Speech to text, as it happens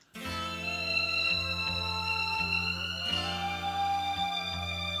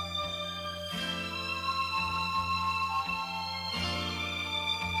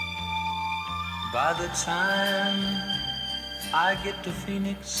By the time I get to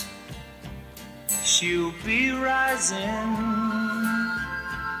Phoenix, she'll be rising.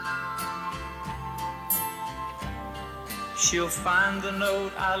 She'll find the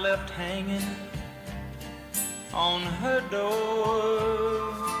note I left hanging on her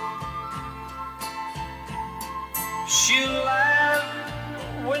door. She'll laugh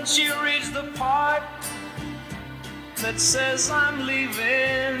when she reads the part that says I'm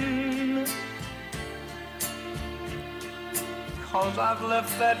leaving, 'cause I've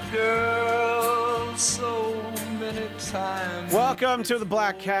left that girl so many times. Welcome to the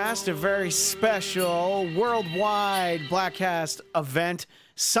Bladtcast, a very special worldwide Bladtcast event,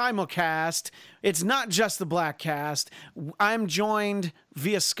 simulcast. It's not just the Bladtcast. I'm joined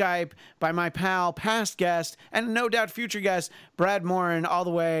via Skype by my pal, past guest, and no doubt future guest, Brad Morin, all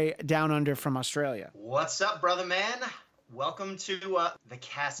the way down under from Australia. What's up, brother man? Welcome to the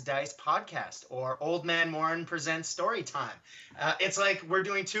Cast Dice podcast, or Old Man Morin Presents Story Time. It's like we're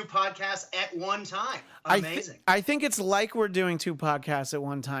doing two podcasts at one time. Amazing. I think it's like we're doing two podcasts at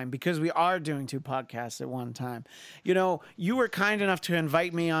one time, because we are doing two podcasts at one time. You know, you were kind enough to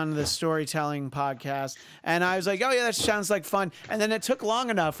invite me on the storytelling podcast, and I was like, oh yeah, that sounds like fun. And then it took long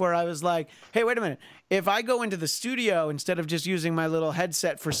enough where I was like, hey, wait a minute. If I go into the studio, instead of just using my little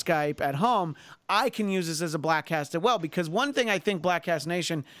headset for Skype at home, I can use this as a Bladtcast as well. Because one thing I think Bladtcast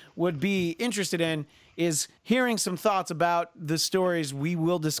Nation would be interested in is hearing some thoughts about the stories we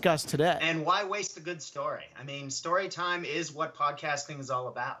will discuss today. And why waste a good story? I mean, story time is what podcasting is all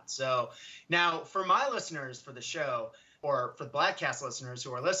about. So now, for my listeners for the show, or for the Bladtcast listeners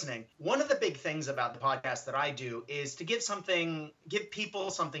who are listening, one of the big things about the podcast that I do is to give people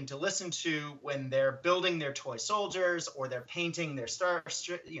something to listen to when they're building their toy soldiers, or they're painting their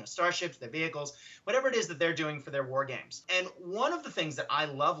starships, their vehicles, whatever it is that they're doing for their war games. And one of the things that I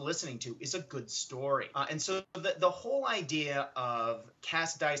love listening to is a good story. And so the whole idea of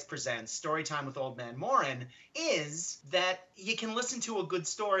Cast Dice Presents Storytime with Old Man Morin is that you can listen to a good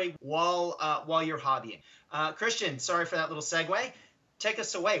story while you're hobbying. Christian, sorry for that little segue. Take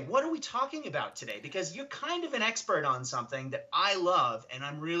us away. What are we talking about today? Because you're kind of an expert on something that I love, and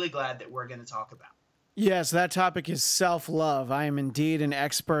I'm really glad that we're going to talk about. Yes, that topic is self-love. I am indeed an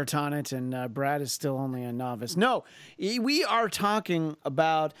expert on it, and Brad is still only a novice. No, we are talking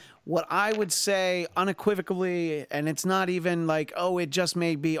about what I would say unequivocally, and it's not even like, oh, it just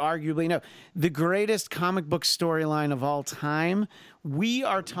may be arguably, no, the greatest comic book storyline of all time. We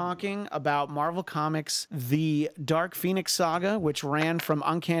are talking about Marvel Comics, the Dark Phoenix Saga, which ran from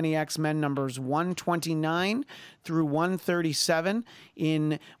Uncanny X-Men numbers 129 through 137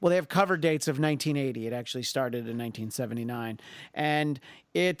 they have cover dates of 1980. It actually started in 1979. And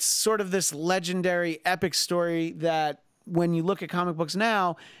it's sort of this legendary epic story that when you look at comic books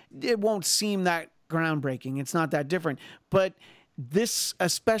now, it won't seem that groundbreaking. It's not that different. But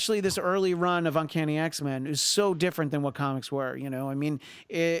especially this early run of Uncanny X-Men is so different than what comics were, you know? I mean,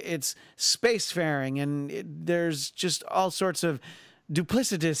 it's spacefaring, and there's just all sorts of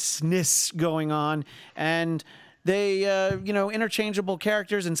duplicitousness going on, and they, interchangeable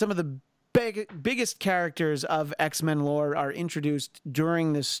characters, and some of the biggest characters of X-Men lore are introduced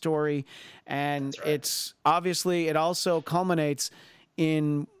during this story, and right. It's obviously, it also culminates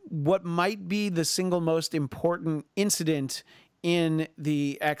in what might be the single most important incident in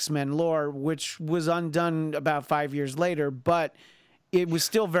the X-Men lore, which was undone about 5 years later, but it was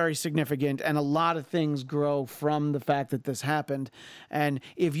still very significant, and a lot of things grow from the fact that this happened. And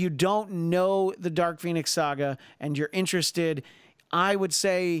if you don't know the Dark Phoenix Saga and you're interested, I would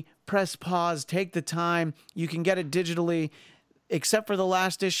say press pause, take the time. You can get it digitally, except for the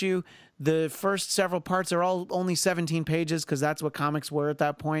last issue. The first several parts are all only 17 pages, because that's what comics were at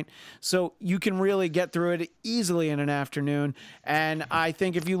that point. So you can really get through it easily in an afternoon. And I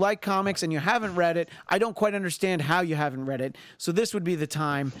think if you like comics and you haven't read it, I don't quite understand how you haven't read it. So this would be the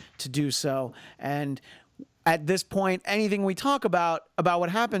time to do so. And at this point, anything we talk about what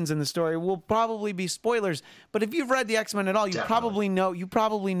happens in the story will probably be spoilers. But if you've read the X-Men at all, you probably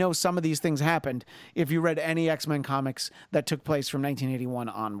know some of these things happened if you read any X-Men comics that took place from 1981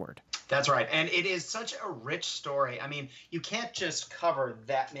 onward. That's right. And it is such a rich story. I mean, you can't just cover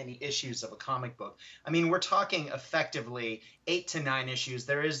that many issues of a comic book. I mean, we're talking effectively 8 to 9 issues.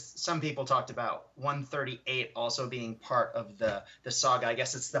 There is some people talked about 138 also being part of the saga. I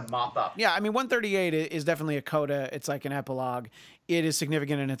guess it's the mop up. Yeah, I mean 138 is definitely a coda. It's like an epilogue. It is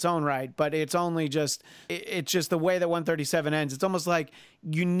significant in its own right, but it's only just it's just the way that 137 ends. It's almost like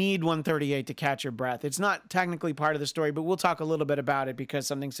you need 138 to catch your breath. It's not technically part of the story, but we'll talk a little bit about it because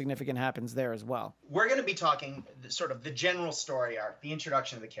something significant happens there as well. We're going to be talking sort of the general story arc, the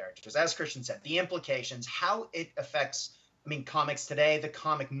introduction of the characters, as Christian said, the implications, how it affects comics today, the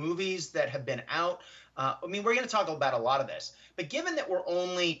comic movies that have been out. We're going to talk about a lot of this. But given that we're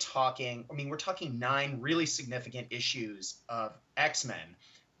only talking, we're talking 9 really significant issues of X-Men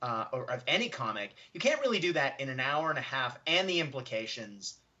or of any comic, you can't really do that in an hour and a half and the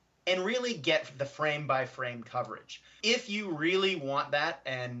implications and really get the frame-by-frame coverage. If you really want that,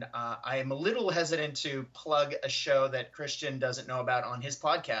 and I am a little hesitant to plug a show that Christian doesn't know about on his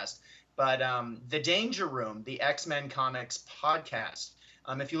podcast, but The Danger Room, the X-Men Comics podcast,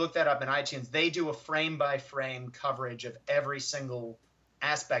 if you look that up in iTunes, they do a frame-by-frame coverage of every single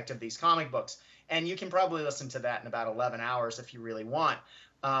aspect of these comic books. And you can probably listen to that in about 11 hours if you really want.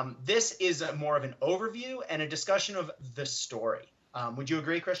 This is more of an overview and a discussion of the story. Would you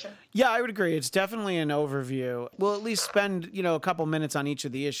agree, Christian? Yeah, I would agree. It's definitely an overview. We'll at least spend, a couple minutes on each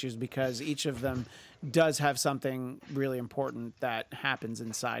of the issues because each of them does have something really important that happens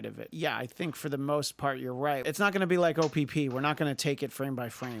inside of it. Yeah, I think for the most part, you're right. It's not going to be like OPP. We're not going to take it frame by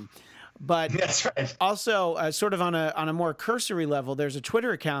frame. But that's right. Also, sort of on a more cursory level, there's a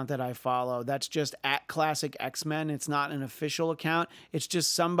Twitter account that I follow that's just @Classic X-Men. It's not an official account. It's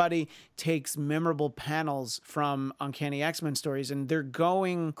just somebody takes memorable panels from Uncanny X-Men stories, and they're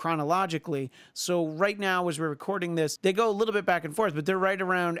going chronologically. So right now, as we're recording this, they go a little bit back and forth, but they're right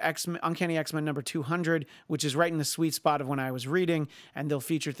around Uncanny X-Men number 200, which is right in the sweet spot of when I was reading, and they'll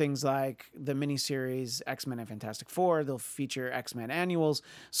feature things like the miniseries X-Men and Fantastic Four. They'll feature X-Men annuals.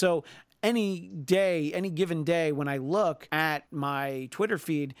 So any given day when I look at my Twitter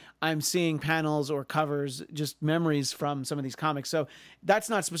feed, I'm seeing panels or covers, just memories from some of these comics. So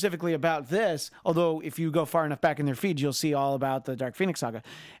that's not specifically about this, although if you go far enough back in their feed, you'll see all about the Dark Phoenix Saga.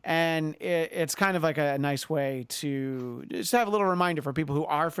 And it's kind of like a nice way to just have a little reminder for people who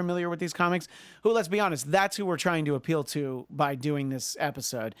are familiar with these comics, who, let's be honest, that's who we're trying to appeal to by doing this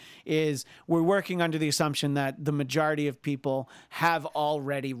episode, is we're working under the assumption that the majority of people have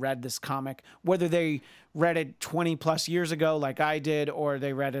already read this comic, whether they read it 20 plus years ago like I did, or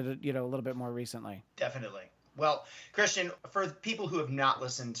they read it a little bit more recently. Definitely. Well, Christian, for people who have not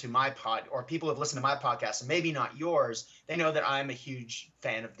listened to my pod, or people who have listened to my podcast and maybe not yours, they know that I'm a huge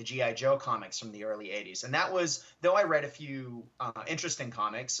fan of the G.I. Joe comics from the early 80s. And that was, though I read a few interesting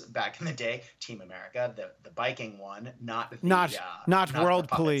comics back in the day, Team America, the biking one, not World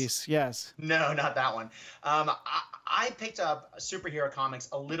Police, yes. No, not that one. I picked up superhero comics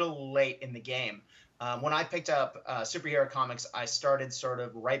a little late in the game. When I picked up superhero comics, I started sort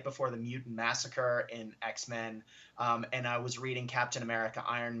of right before the Mutant Massacre in X-Men, and I was reading Captain America,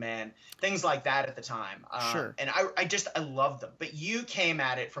 Iron Man, things like that at the time. Sure. And I loved them. But you came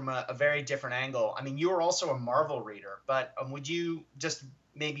at it from a very different angle. you were also a Marvel reader, but would you just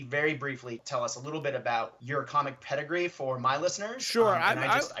maybe very briefly tell us a little bit about your comic pedigree for my listeners? Sure.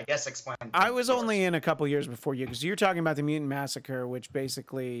 I guess explain. I was only in a couple years before you, because you're talking about the Mutant Massacre, which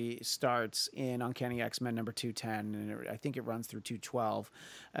basically starts in Uncanny X-Men number 210, and I think it runs through 212.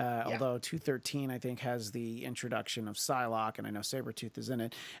 Although 213, I think, has the introduction of Psylocke, and I know Sabretooth is in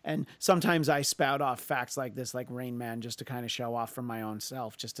it. And sometimes I spout off facts like this, like Rain Man, just to kind of show off from my own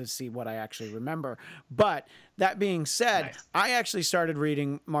self, just to see what I actually remember. But that being said, nice. I actually started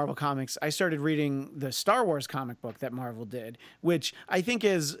reading Marvel Comics. I started reading the Star Wars comic book that Marvel did, which I think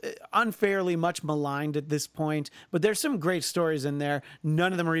is unfairly much maligned at this point, but there's some great stories in there.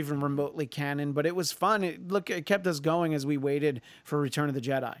 None of them are even remotely canon, but it was fun. It kept us going as we waited for Return of the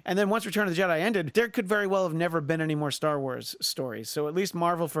Jedi. And then once Return of the Jedi ended, there could very well have never been any more Star Wars stories. So at least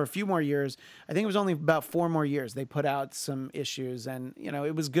Marvel, for a few more years, I think it was only about 4 more years, they put out some issues, and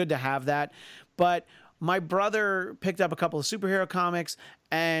it was good to have that. But my brother picked up a couple of superhero comics,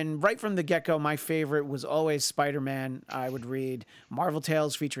 and right from the get-go, my favorite was always Spider-Man. I would read Marvel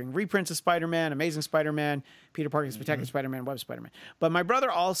Tales featuring reprints of Spider-Man, Amazing Spider-Man, Peter Parker's Spectacular Spider-Man, Web Spider-Man. But my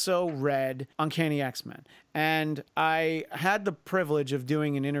brother also read Uncanny X-Men, and I had the privilege of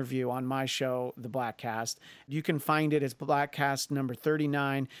doing an interview on my show, the Bladtcast. You can find it as Bladtcast number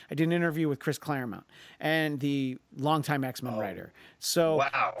 39. I did an interview with Chris Claremont, and the longtime X-Men writer. So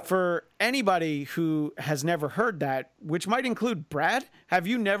wow. For anybody who has never heard that, which might include Brad, have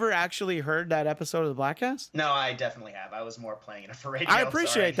you never actually heard that episode of the Bladtcast? No, I definitely have. I was more playing it for radio. I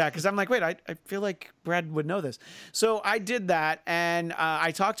appreciate that, because I'm like, wait, I feel like Brad would know know this. So I did that, and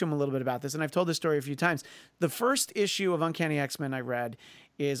I talked to him a little bit about this, and I've told this story a few times. The first issue of Uncanny X-Men I read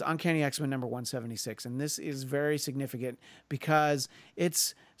is Uncanny X-Men number 176, and this is very significant because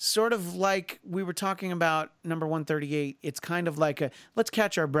it's sort of like we were talking about number 138. It's kind of like a let's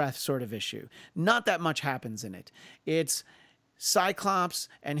catch our breath sort of issue. Not that much happens in it. It's Cyclops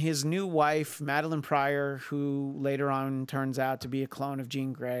and his new wife, Madeline Pryor, who later on turns out to be a clone of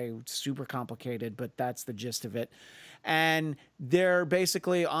Jean Grey. Super complicated, but that's the gist of it. And they're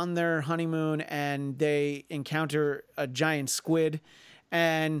basically on their honeymoon, and they encounter a giant squid.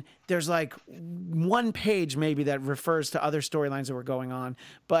 And there's like one page maybe that refers to other storylines that were going on.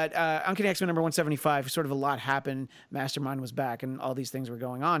 But Uncanny X-Men number 175, sort of a lot happened. Mastermind was back and all these things were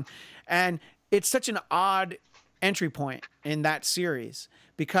going on. And it's such an odd entry point in that series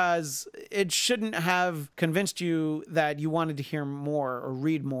because it shouldn't have convinced you that you wanted to hear more or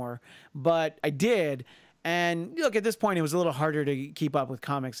read more. But I did. And look, at this point, it was a little harder to keep up with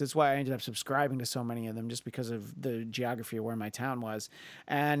comics. That's why I ended up subscribing to so many of them, just because of the geography of where my town was.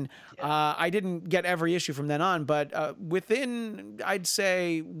 And I didn't get every issue from then on, but I'd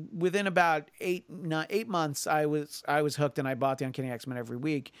say within about 8 months, I was hooked, and I bought the Uncanny X-Men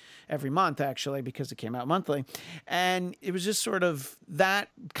every month, actually, because it came out monthly. And it was just sort of that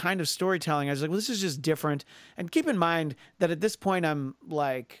kind of storytelling. I was like, well, this is just different. And keep in mind that at this point, I'm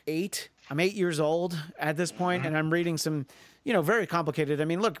like 8. I'm 8 years old at this point, and I'm reading some, very complicated. I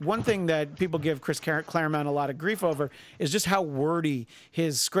mean, look, one thing that people give Chris Claremont a lot of grief over is just how wordy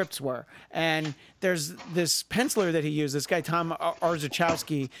his scripts were. And there's this penciler that he used, this guy, Tom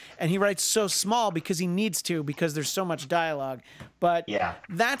Orzechowski, and he writes so small because he needs to, because there's so much dialogue. But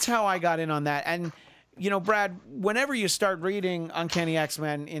that's how I got in on that. And, Brad, whenever you start reading Uncanny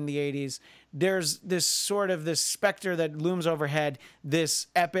X-Men in the 80s, there's this specter that looms overhead, this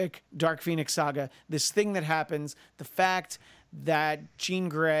epic Dark Phoenix Saga, this thing that happens, the fact that Jean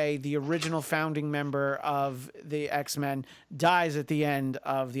Grey, the original founding member of the X-Men, dies at the end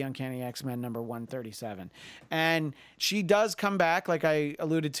of the Uncanny X-Men number 137. And she does come back, like I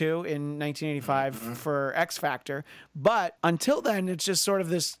alluded to, in 1985 for X Factor. But until then, it's just sort of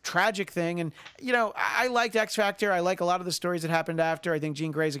this tragic thing. And, I liked X Factor. I like a lot of the stories that happened after. I think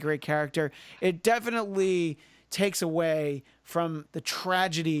Jean Grey's a great character. It definitely takes away from the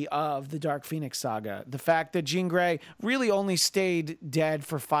tragedy of the Dark Phoenix Saga. The fact that Jean Grey really only stayed dead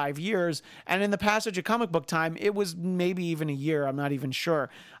for 5 years. And in the passage of comic book time, it was maybe even a year. I'm not even sure.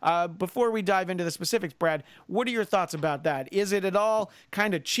 Before we dive into the specifics, Brad, what are your thoughts about that? Is it at all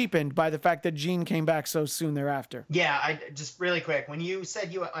kind of cheapened by the fact that Jean came back so soon thereafter? Yeah, I just really quick. When you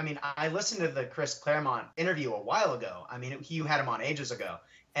said I listened to the Chris Claremont interview a while ago. I mean, you had him on ages ago.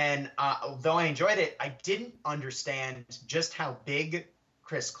 And though I enjoyed it, I didn't understand just how big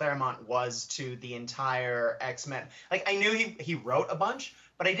Chris Claremont was to the entire X-Men. Like, I knew he wrote a bunch,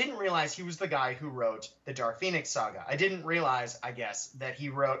 but I didn't realize he was the guy who wrote the Dark Phoenix Saga. I didn't realize, I guess, that he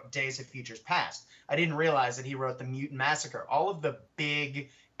wrote Days of Futures Past. I didn't realize that he wrote the Mutant Massacre. All of the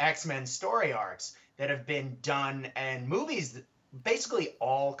big X-Men story arcs that have been done and movies that basically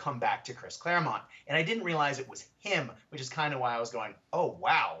all come back to Chris Claremont. And I didn't realize it was him, which is kind of why I was going, oh,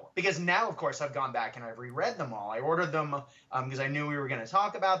 wow. Because now, of course, I've gone back and I've reread them all. I ordered them because I knew we were going to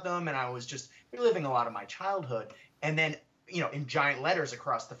talk about them, and I was just reliving a lot of my childhood. And then, in giant letters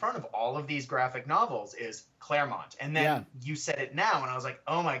across the front of all of these graphic novels is Claremont. And then you said it now, and I was like,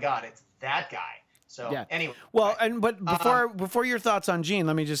 oh, my God, it's that guy. So anyway. Well, but before your thoughts on Jean,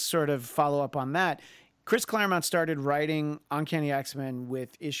 let me just sort of follow up on that. Chris Claremont started writing Uncanny X-Men with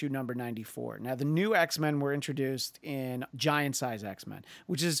issue number 94. Now, the new X-Men were introduced in Giant Size X-Men,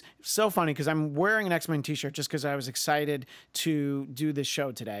 which is so funny because I'm wearing an X-Men t-shirt just because I was excited to do this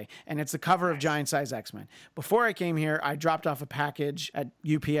show today. And it's the cover of Giant Size X-Men. Before I came here, I dropped off a package at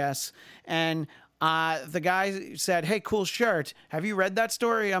UPS, and the guy said, hey, cool shirt. Have you read that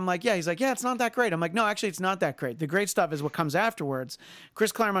story? I'm like, yeah. He's like, yeah, it's not that great. I'm like, no, actually, it's not that great. The great stuff is what comes afterwards.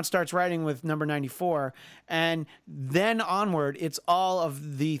 Chris Claremont starts writing with number 94. And then onward, it's all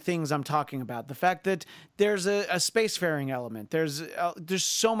of the things I'm talking about. The fact that there's a spacefaring element. There's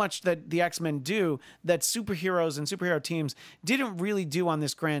so much that the X-Men do that superheroes and superhero teams didn't really do on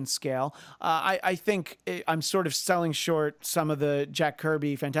this grand scale. I think I'm sort of selling short some of the Jack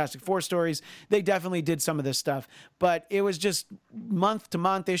Kirby Fantastic Four stories. They definitely did some of this stuff, but it was just month to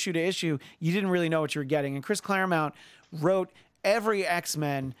month, issue to issue. You didn't really know what you were getting. And Chris Claremont wrote every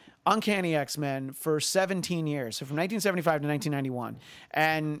X-Men, Uncanny X-Men, for 17 years. So from 1975 to 1991.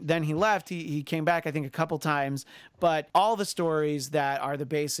 And then he left. He came back, I think, a couple times. But all the stories that are the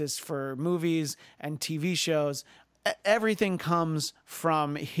basis for movies and TV shows, everything comes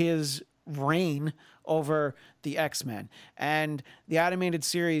from his reign over the X-Men. And the animated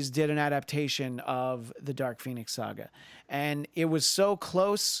series did an adaptation of the Dark Phoenix Saga. And it was so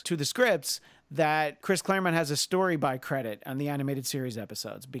close to the scripts that Chris Claremont has a story by credit on the animated series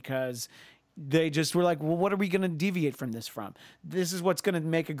episodes, because they just were like, well, what are we going to deviate from this from? This is what's going to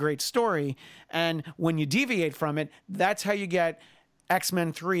make a great story. And when you deviate from it, that's how you get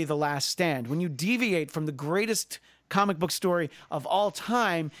X-Men 3, The Last Stand. When you deviate from the greatest comic book story of all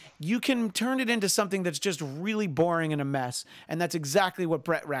time, you can turn it into something that's just really boring and a mess. And that's exactly what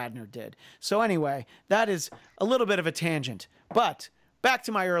Brett Ratner did. So anyway, that is a little bit of a tangent. But back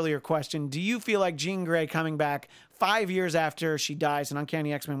to my earlier question, do you feel like Jean Grey coming back 5 years after she dies in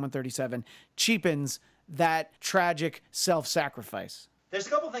Uncanny X-Men 137 cheapens that tragic self-sacrifice? There's a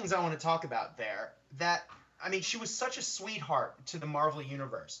couple things I want to talk about there. She was such a sweetheart to the Marvel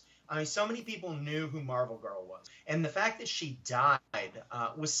Universe. I mean, so many people knew who Marvel Girl was. And the fact that she died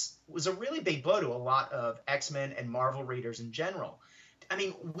was a really big blow to a lot of X-Men and Marvel readers in general. I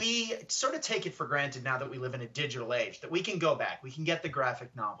mean, we sort of take it for granted now that we live in a digital age, that we can go back, we can get the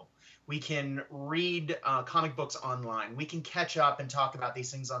graphic novel, we can read comic books online, we can catch up and talk about these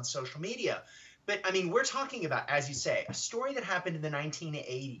things on social media. But, I mean, we're talking about, as you say, a story that happened in the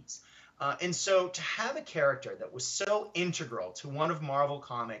 1980s. And so to have a character that was so integral to one of Marvel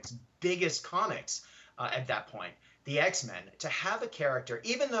Comics' biggest comics at that point, the X-Men, to have a character,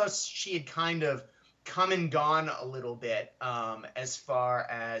 even though she had kind of come and gone a little bit as far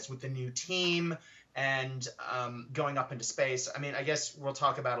as with the new team and going up into space. I mean, I guess we'll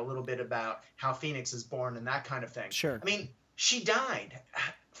talk about a little bit about how Phoenix is born and that kind of thing. Sure. I mean, she died.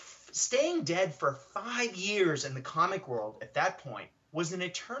 Staying dead for 5 years in the comic world at that point was an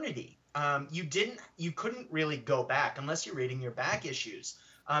eternity. You couldn't really go back unless you're reading your back issues.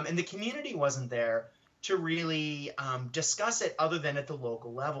 And the community wasn't there to really discuss it other than at the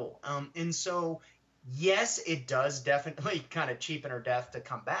local level. And so, yes, it does definitely kind of cheapen her death to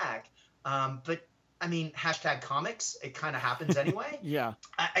come back. But I mean, #comics, it kind of happens anyway. Yeah.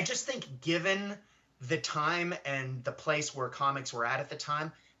 I just think given the time and the place where comics were at the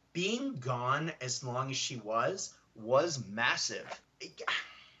time, being gone as long as she was massive.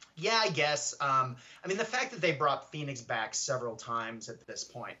 Yeah, I guess. I mean, the fact that they brought Phoenix back several times at this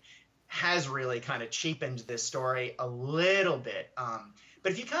point has really kind of cheapened this story a little bit.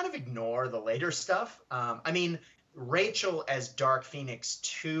 But if you kind of ignore the later stuff, I mean, Rachel as Dark Phoenix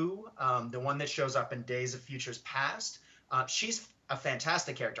 2, the one that shows up in Days of Futures Past, she's a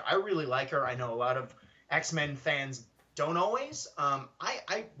fantastic character. I really like her. I know a lot of X-Men fans don't always.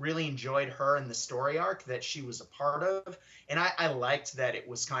 I really enjoyed her and the story arc that she was a part of. And I liked that it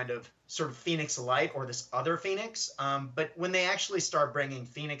was kind of sort of Phoenix Light or this other Phoenix. But when they actually start bringing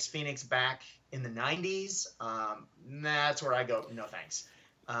Phoenix back in the 90s, that's where I go, no thanks.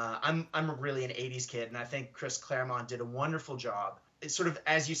 I'm really an 80s kid, and I think Chris Claremont did a wonderful job. It's sort of,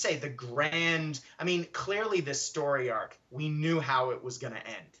 as you say, the grand, I mean, clearly this story arc, we knew how it was going to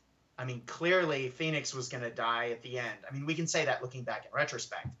end. I mean, clearly Phoenix was going to die at the end. I mean, we can say that looking back in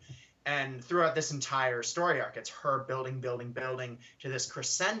retrospect. And throughout this entire story arc, it's her building to this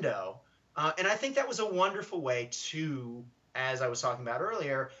crescendo. And I think that was a wonderful way to, as I was talking about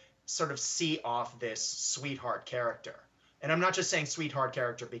earlier, sort of see off this sweetheart character. And I'm not just saying sweetheart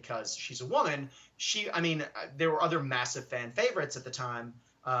character because she's a woman. There were other massive fan favorites at the time.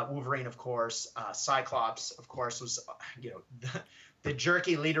 Wolverine, of course. Cyclops, of course, was, the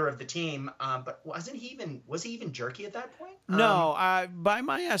jerky leader of the team. But was he even jerky at that point? No, by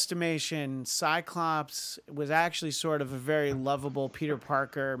my estimation, Cyclops was actually sort of a very lovable Peter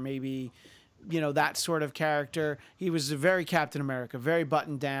Parker, maybe, that sort of character. He was a very Captain America, very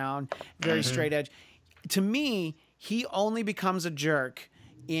buttoned down, very straight edge. To me, he only becomes a jerk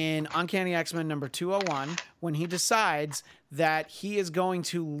in Uncanny X-Men number 201 when he decides that he is going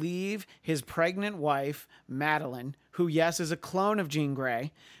to leave his pregnant wife, Madeline, who, yes, is a clone of Jean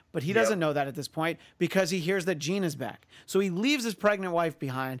Grey, but he doesn't know that at this point because he hears that Jean is back. So he leaves his pregnant wife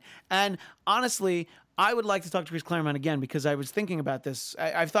behind. And honestly, I would like to talk to Chris Claremont again because I was thinking about this.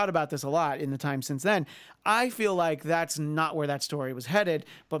 I've thought about this a lot in the time since then. I feel like that's not where that story was headed,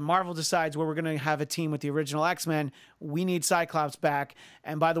 but Marvel decides, well, we're going to have a team with the original X-Men. We need Cyclops back.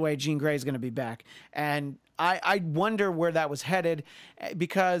 And by the way, Jean Grey is going to be back. And I wonder where that was headed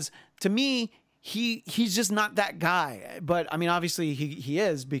because to me, he's just not that guy. But I mean, obviously he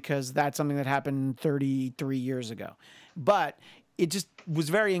is because that's something that happened 33 years ago. But it just was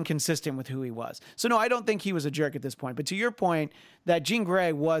very inconsistent with who he was. So no, I don't think he was a jerk at this point. But to your point, that Jean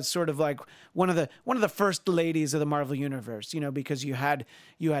Grey was sort of like one of the first ladies of the Marvel universe, because you had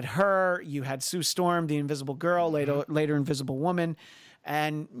her, you had Sue Storm, the Invisible Girl, later Invisible Woman.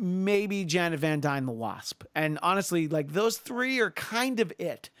 and maybe Janet Van Dyne the Wasp. And honestly, like those three are kind of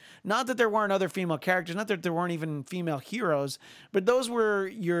it. Not that there weren't other female characters, not that there weren't even female heroes, but those were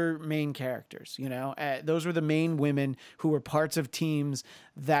your main characters, you know? Those were the main women who were parts of teams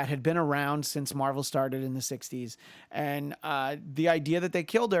that had been around since Marvel started in the 60s. And the idea that they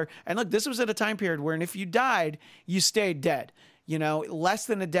killed her, and look, this was at a time period where if you died, you stayed dead. You know, less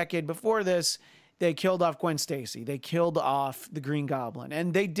than a decade before this, they killed off Gwen Stacy. They killed off the Green Goblin.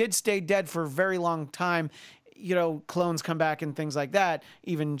 And they did stay dead for a very long time. You know, clones come back and things like that.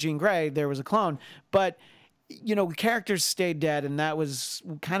 Even Jean Grey, there was a clone. But, you know, characters stayed dead, and that was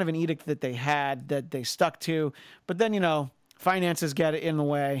kind of an edict that they had that they stuck to. But then, you know, finances get in the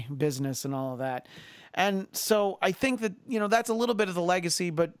way, business and all of that. And so I think that, you know, that's a little bit of the legacy.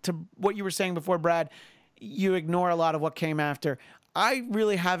 But to what you were saying before, Brad, you ignore a lot of what came after. I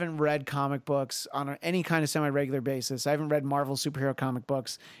really haven't read comic books on any kind of semi-regular basis. I haven't read Marvel superhero comic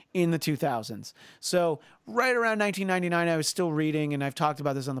books in the 2000s. So right around 1999, I was still reading, and I've talked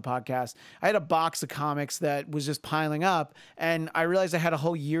about this on the podcast. I had a box of comics that was just piling up, and I realized I had a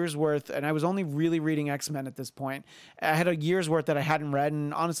whole year's worth, and I was only really reading X-Men at this point. I had a year's worth that I hadn't read,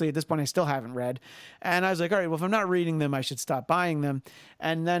 and honestly, at this point, I still haven't read. And I was like, all right, well, if I'm not reading them, I should stop buying them.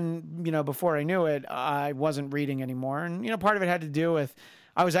 And then, you know, before I knew it, I wasn't reading anymore. And, you know, part of it had to do with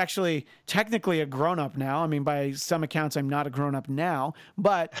I was actually technically a grown-up now. I mean, by some accounts, I'm not a grown-up now,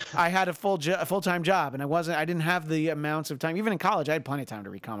 but I had a full-time job, and I didn't have the amounts of time. Even in college, I had plenty of time to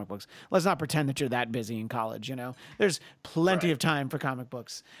read comic books. Let's not pretend that you're that busy in college, you know? There's plenty of time for comic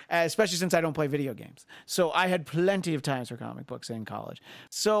books, especially since I don't play video games. So I had plenty of times for comic books in college.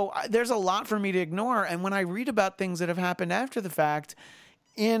 So there's a lot for me to ignore, and when I read about things that have happened after the fact,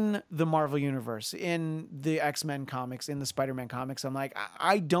 in the Marvel Universe, in the X-Men comics, in the Spider-Man comics, I'm like,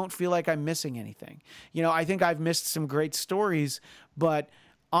 I don't feel like I'm missing anything. You know, I think I've missed some great stories, but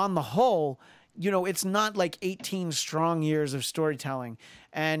on the whole, you know, it's not like 18 strong years of storytelling.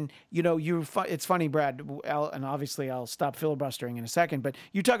 And, you know, it's funny, Brad, and obviously I'll stop filibustering in a second, but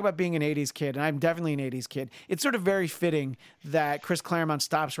you talk about being an 80s kid, and I'm definitely an 80s kid. It's sort of very fitting that Chris Claremont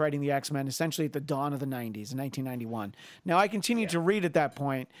stops writing the X-Men essentially at the dawn of the 90s in 1991. Now, I continued to read at that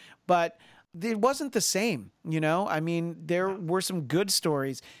point, but it wasn't the same, you know? I mean, there were some good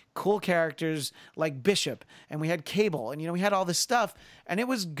stories, cool characters like Bishop, and we had Cable, and, you know, we had all this stuff, and it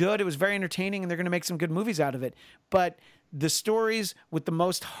was good. It was very entertaining, and they're going to make some good movies out of it. But the stories with the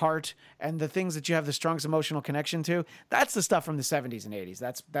most heart and the things that you have the strongest emotional connection to, that's the stuff from the 70s and 80s.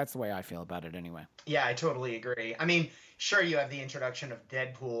 That's the way I feel about it anyway. Yeah, I totally agree. I mean, sure, you have the introduction of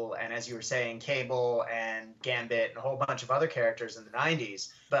Deadpool and, as you were saying, Cable and Gambit and a whole bunch of other characters in the 90s.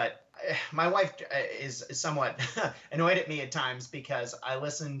 But my wife is somewhat annoyed at me at times because I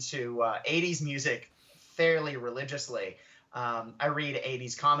listen to 80s music fairly religiously. I read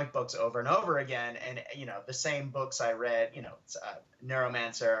 80s comic books over and over again, and, you know, the same books I read, you know,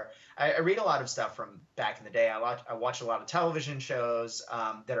 Neuromancer. I read a lot of stuff from back in the day. I watch a lot of television shows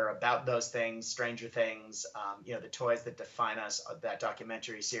that are about those things, Stranger Things, you know, The Toys That Define Us, that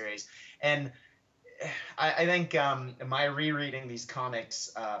documentary series. And I think my rereading these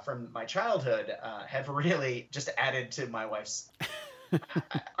comics from my childhood have really just added to my wife's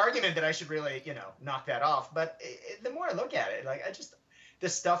argument that I should really, you know, knock that off. But the more I look at it, like, the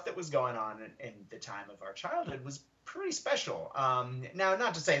stuff that was going on in the time of our childhood was pretty special. Now,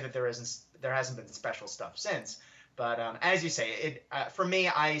 not to say that there hasn't been special stuff since, but as you say, for me,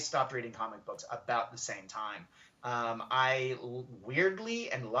 I stopped reading comic books about the same time. I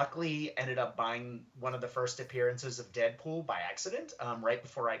weirdly and luckily ended up buying one of the first appearances of Deadpool by accident, right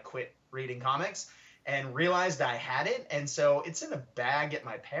before I quit reading comics, and realized I had it. And so it's in a bag at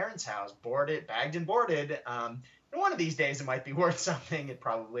my parents' house, bagged and boarded. And one of these days it might be worth something. It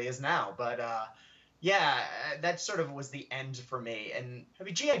probably is now. But yeah, that sort of was the end for me. And I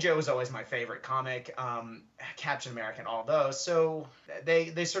mean, G.I. Joe was always my favorite comic, Captain America and all those. So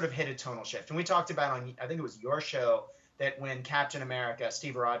they sort of hit a tonal shift. And we talked about on, I think it was your show, that when Captain America,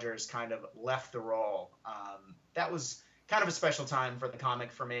 Steve Rogers, kind of left the role, that was kind of a special time for the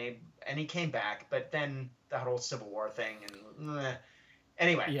comic for me, and he came back, but then that whole Civil War thing, and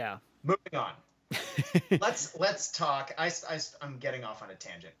anyway, yeah. Moving on. let's talk. I'm getting off on a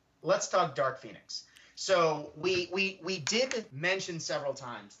tangent. Let's talk Dark Phoenix. So we did mention several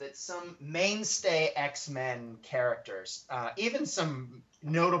times that some mainstay X-Men characters, even some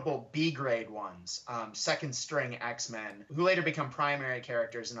notable B-grade ones, second-string X-Men, who later become primary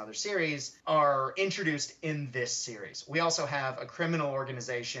characters in other series, are introduced in this series. We also have a criminal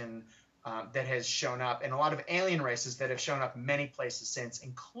organization that has shown up, and a lot of alien races that have shown up many places since,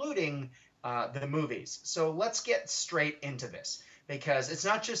 including the movies. So let's get straight into this. because it's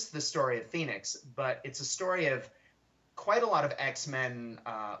not just the story of Phoenix, but it's a story of quite a lot of X-Men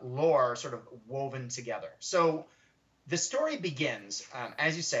lore sort of woven together. So the story begins,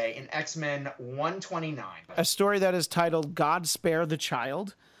 as you say, in X-Men 129. A story that is titled God Spare the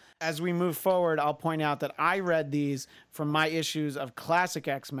Child. As we move forward, I'll point out that I read these from my issues of Classic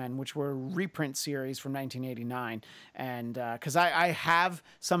X-Men, which were reprint series from 1989. And because I have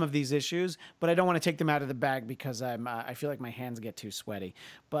some of these issues, but I don't want to take them out of the bag because I feel like my hands get too sweaty.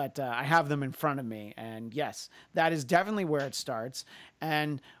 But I have them in front of me. And yes, that is definitely where it starts.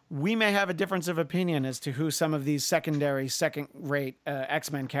 And we may have a difference of opinion as to who some of these secondary, second-rate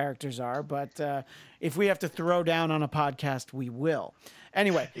X-Men characters are. But if we have to throw down on a podcast, we will.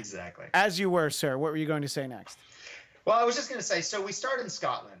 Anyway, exactly. As you were, sir, what were you going to say next? Well, I was just going to say, so we start in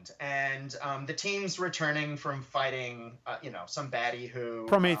Scotland, and the team's returning from fighting, some baddie who...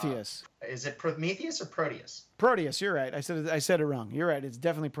 Prometheus. Is it Prometheus or Proteus? Proteus, you're right. I said it wrong. You're right. It's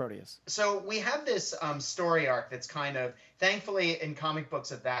definitely Proteus. So we have this story arc that's kind of, thankfully, in comic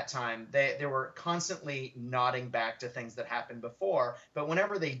books at that time, they were constantly nodding back to things that happened before, but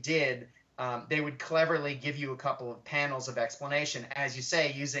whenever they did... they would cleverly give you a couple of panels of explanation, as you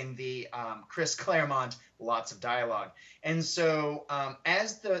say, using the Chris Claremont, lots of dialogue. And so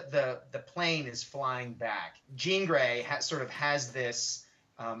as the plane is flying back, Jean Grey has this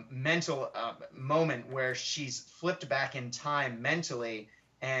mental moment where she's flipped back in time mentally,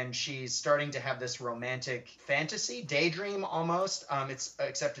 and she's starting to have this romantic fantasy, daydream almost,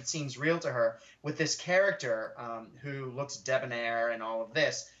 except it seems real to her, with this character who looks debonair and all of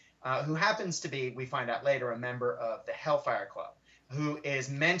this, who happens to be, we find out later, a member of the Hellfire Club, who is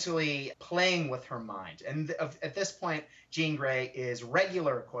mentally playing with her mind. And at this point, Jean Grey is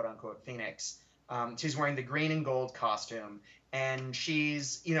regular, quote-unquote, Phoenix. She's wearing the green and gold costume, and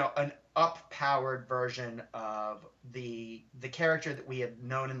she's, an up-powered version of the character that we had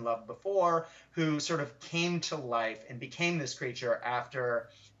known and loved before, who sort of came to life and became this creature after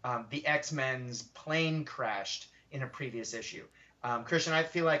the X-Men's plane crashed in a previous issue. Christian, I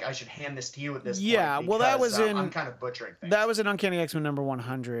feel like I should hand this to you at this point. Yeah, well, that was I'm kind of butchering things. That was in Uncanny X-Men number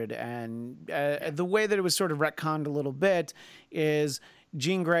 100, and the way that it was sort of retconned a little bit is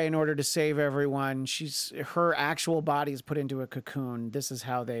Jean Grey, in order to save everyone, her actual body is put into a cocoon. This is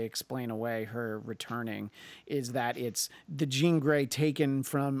how they explain away her returning, is that it's the Jean Grey taken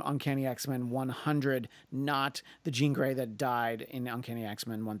from Uncanny X-Men 100, not the Jean Grey that died in Uncanny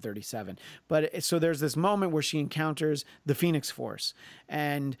X-Men 137. But so there's this moment where she encounters the Phoenix Force,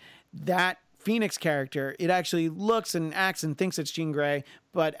 and that Phoenix character, it actually looks and acts and thinks it's Jean Grey,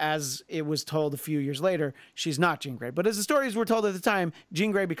 but as it was told a few years later, she's not Jean Grey. But as the stories were told at the time,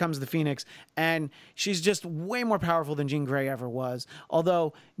 Jean Grey becomes the Phoenix, and she's just way more powerful than Jean Grey ever was.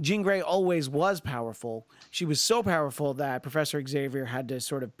 Although Jean Grey always was powerful, she was so powerful that Professor Xavier had to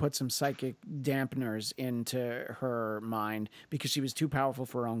sort of put some psychic dampeners into her mind because she was too powerful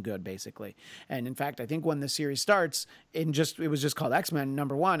for her own good, basically. And in fact, I think when the series starts, it was just called X-Men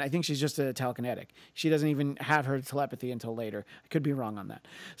number 1, I think she's just a telekinetic. She doesn't even have her telepathy until later. I could be wrong on that.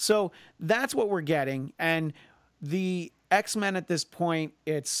 So that's what we're getting. And the X-Men at this point,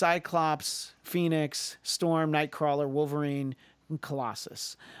 it's Cyclops, Phoenix, Storm, Nightcrawler, Wolverine, and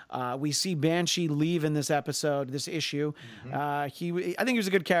Colossus. We see Banshee leave in this episode, this issue. Mm-hmm. I think he was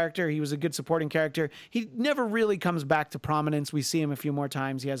a good character. He was a good supporting character. He never really comes back to prominence. We see him a few more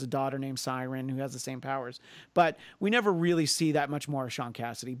times. He has a daughter named Siren who has the same powers. But we never really see that much more of Sean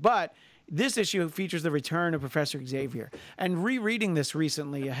Cassidy. But this issue features the return of Professor Xavier. And rereading this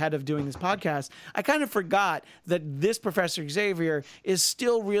recently ahead of doing this podcast, I kind of forgot that this Professor Xavier is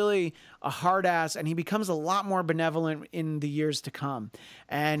still really a hard ass, and he becomes a lot more benevolent in the years to come.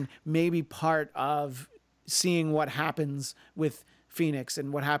 And maybe part of seeing what happens with Phoenix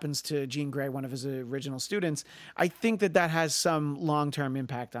and what happens to Jean Grey, one of his original students, I think that has some long-term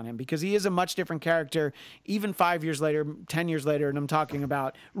impact on him because he is a much different character, even 5 years later, 10 years later, and I'm talking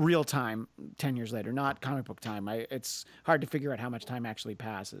about real time 10 years later, not comic book time. It's hard to figure out how much time actually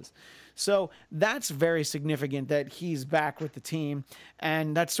passes. So that's very significant that he's back with the team,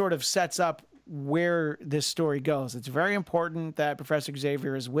 and that sort of sets up where this story goes. It's very important that Professor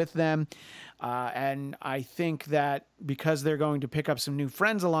Xavier is with them. And I think that because they're going to pick up some new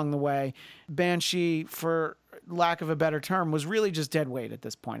friends along the way, Banshee, for lack of a better term, was really just dead weight at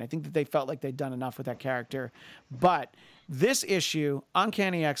this point. I think that they felt like they'd done enough with that character. But this issue,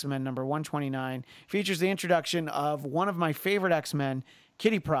 Uncanny X-Men number 129, features the introduction of one of my favorite X-Men,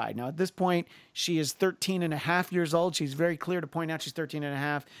 Kitty Pryde. Now, at this point, she is 13 and a half years old. She's very clear to point out she's 13 and a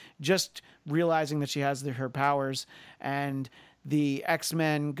half, just realizing that she has her powers. And the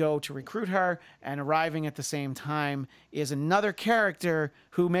X-Men go to recruit her, and arriving at the same time is another character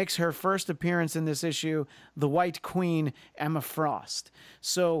who makes her first appearance in this issue, the White Queen, Emma Frost.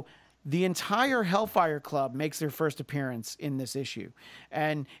 So the entire Hellfire Club makes their first appearance in this issue.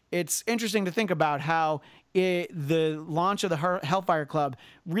 And it's interesting to think about how the launch of the Hellfire Club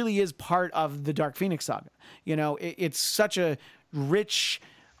really is part of the Dark Phoenix Saga. You know, it's such a rich,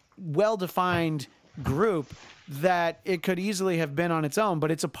 well-defined group that it could easily have been on its own,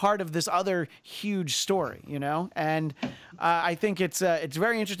 but it's a part of this other huge story, you know? And I think it's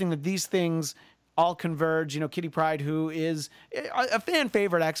very interesting that these things all converge. You know, Kitty Pryde, who is a fan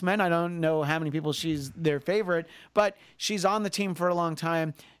favorite X-Men. I don't know how many people she's their favorite, but she's on the team for a long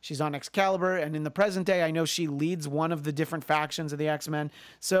time. She's on Excalibur, and in the present day, I know she leads one of the different factions of the X-Men.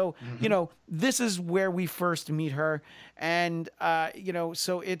 So, you know, this is where we first meet her. And, you know,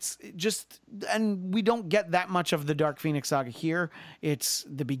 so it's just, and we don't get that much of the Dark Phoenix Saga here. It's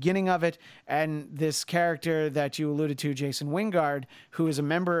the beginning of it. And this character that you alluded to, Jason Wingard, who is a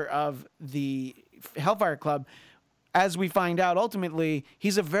member of the Hellfire Club, as we find out, ultimately,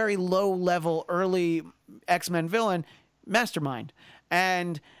 he's a very low-level, early X-Men villain, mastermind.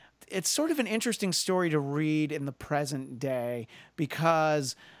 And it's sort of an interesting story to read in the present day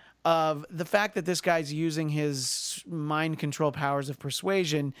because of the fact that this guy's using his mind control powers of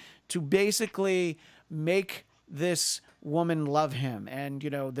persuasion to basically make this woman love him. And, you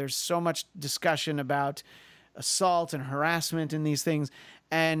know, there's so much discussion about assault and harassment and these things.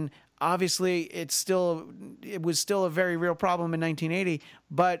 And obviously, it was still a very real problem in 1980,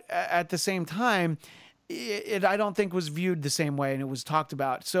 but at the same time, it I don't think was viewed the same way, and it was talked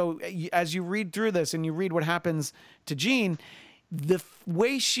about. So as you read through this and you read what happens to Jean, the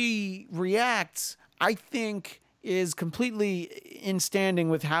way she reacts, I think, is completely in standing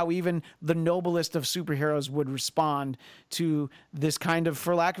with how even the noblest of superheroes would respond to this kind of,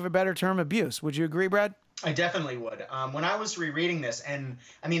 for lack of a better term, abuse. Would you agree, Brad? I definitely would. When I was rereading this, and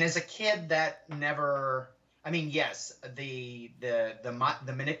I mean, as a kid, that never. I mean, yes, the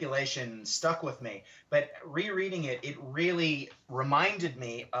manipulation stuck with me, but rereading it, it really reminded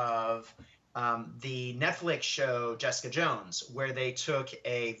me of the Netflix show Jessica Jones, where they took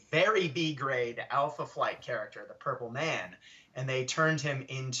a very B-grade Alpha Flight character, the Purple Man, and they turned him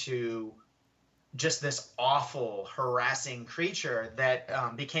into just this awful, harassing creature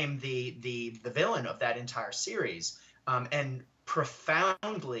that became the villain of that entire series, and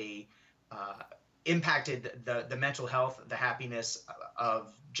profoundly impacted the mental health, the happiness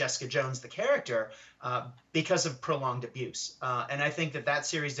of Jessica Jones, the character, because of prolonged abuse. And I think that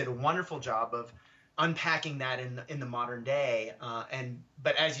series did a wonderful job of unpacking that in the modern day.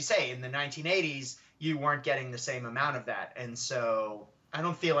 But as you say, in the 1980s, you weren't getting the same amount of that. And so I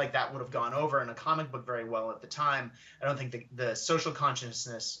don't feel like that would have gone over in a comic book very well at the time. I don't think the social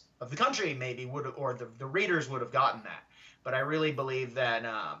consciousness of the country maybe would, or the readers would have gotten that. But I really believe that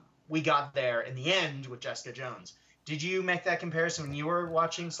we got there in the end with Jessica Jones. Did you make that comparison when you were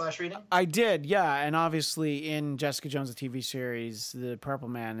watching / reading? I did, yeah. And obviously in Jessica Jones, the TV series, the Purple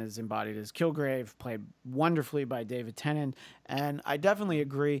Man is embodied as Kilgrave, played wonderfully by David Tennant. And I definitely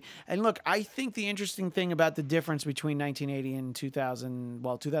agree. And look, I think the interesting thing about the difference between 1980 and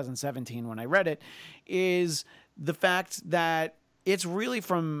 2017 when I read it, is the fact that it's really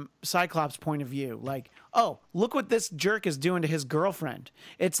from Cyclops' point of view. Like, oh, look what this jerk is doing to his girlfriend.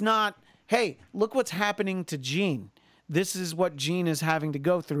 It's not, hey, look what's happening to Jean. This is what Jean is having to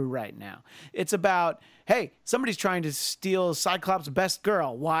go through right now. It's about, hey, somebody's trying to steal Cyclops' best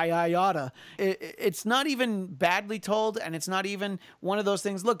girl. Why I oughta. It's not even badly told, and it's not even one of those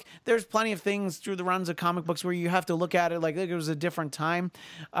things. Look, there's plenty of things through the runs of comic books where you have to look at it like it was a different time.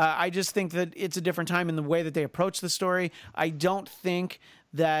 I just think that it's a different time in the way that they approach the story. I don't think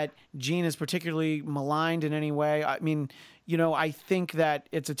that Jean is particularly maligned in any way. I mean, you know, I think that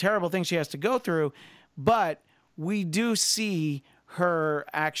it's a terrible thing she has to go through, but we do see her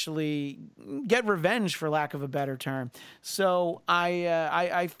actually get revenge, for lack of a better term. So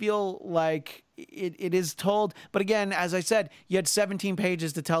I feel like it is told. But again, as I said, you had 17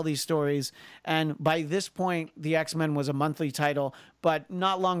 pages to tell these stories. And by this point, the X-Men was a monthly title. But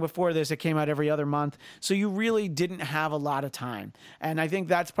not long before this, it came out every other month. So you really didn't have a lot of time. And I think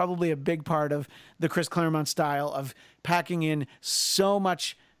that's probably a big part of the Chris Claremont style of packing in so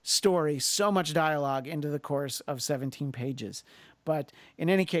much story, so much dialogue into the course of 17 pages. But in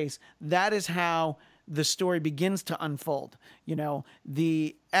any case, that is how the story begins to unfold. You know,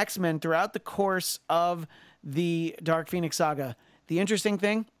 the X-Men throughout the course of the Dark Phoenix Saga, the interesting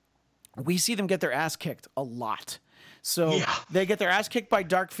thing, we see them get their ass kicked a lot. So they get their ass kicked by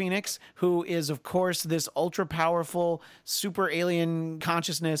Dark Phoenix, who is, of course, this ultra powerful, super alien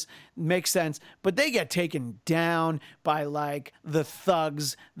consciousness. Makes sense. But they get taken down by like the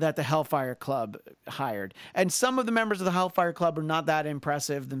thugs that the Hellfire Club hired. And some of the members of the Hellfire Club are not that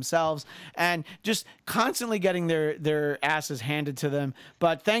impressive themselves and just constantly getting their asses handed to them.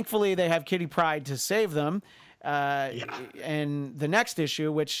 But thankfully, they have Kitty Pryde to save them. And the next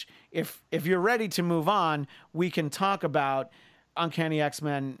issue, which if you're ready to move on, we can talk about Uncanny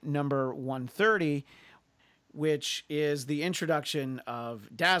X-Men number 130, which is the introduction of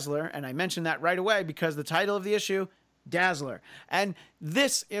Dazzler. And I mentioned that right away because the title of the issue, Dazzler. And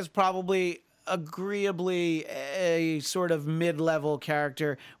this is probably agreeably a sort of mid-level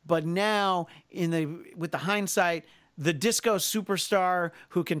character, but now with the hindsight, the disco superstar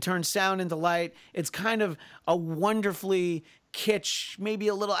who can turn sound into light. It's kind of a wonderfully kitsch, maybe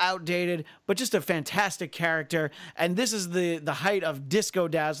a little outdated, but just a fantastic character. And this is the height of Disco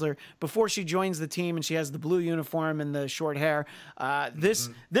Dazzler before she joins the team and she has the blue uniform and the short hair. This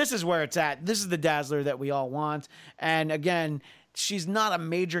is where it's at. This is the Dazzler that we all want. And again, she's not a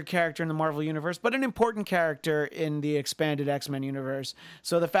major character in the Marvel Universe, but an important character in the expanded X-Men universe.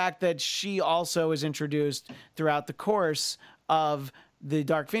 So the fact that she also is introduced throughout the course of the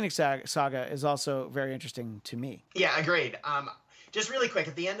Dark Phoenix Saga is also very interesting to me. Yeah, agreed. Just really quick,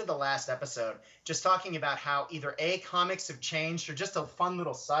 at the end of the last episode, just talking about how either A, comics have changed, or just a fun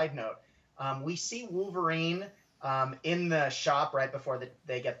little side note, we see Wolverine in the shop right before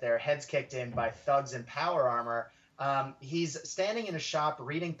they get their heads kicked in by thugs in power armor. He's standing in a shop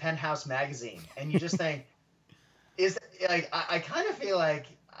reading Penthouse magazine, and you just think, I kind of feel like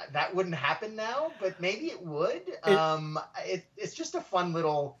that wouldn't happen now, but maybe it would. It's just a fun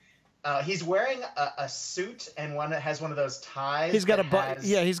little. He's wearing a suit and has one of those ties. He's got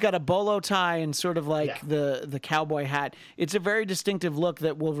he's got a bolo tie and sort of like the cowboy hat. It's a very distinctive look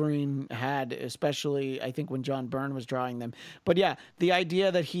that Wolverine had, especially I think when John Byrne was drawing them. But yeah, the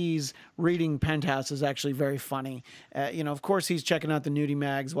idea that he's reading Penthouse is actually very funny. Of course he's checking out the nudie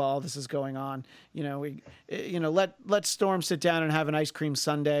mags while all this is going on. Let Storm sit down and have an ice cream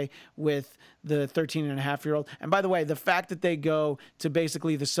sundae with the 13-and-a-half-year-old. And by the way, the fact that they go to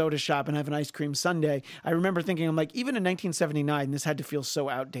basically the soda shop and have an ice cream sundae, I remember thinking, I'm like, even in 1979, this had to feel so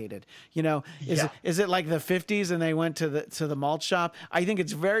outdated. Is it like the 50s and they went to the malt shop? I think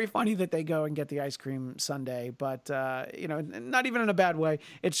it's very funny that they go and get the ice cream sundae, but not even in a bad way.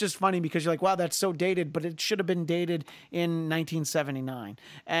 It's just funny because you're like, wow, that's so dated, but it should have been dated in 1979.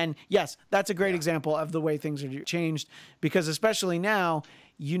 And yes, that's a great example of the way things are changed, because especially now,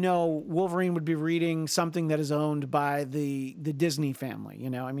 Wolverine would be reading something that is owned by the Disney family.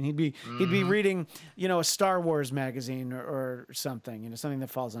 He'd be reading, a Star Wars magazine or something, something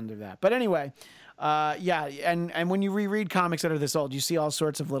that falls under that. But anyway, and when you reread comics that are this old, you see all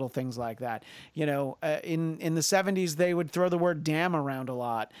sorts of little things like that. In the 70s, they would throw the word damn around a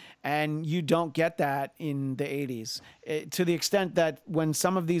lot, and you don't get that in the 80s. To the extent that when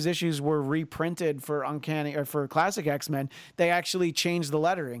some of these issues were reprinted for Uncanny or for Classic X-Men, they actually changed the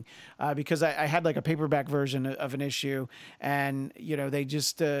lettering, because I had like a paperback version of an issue, and they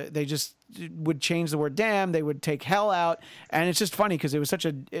just would change the word damn. They would take hell out, and it's just funny because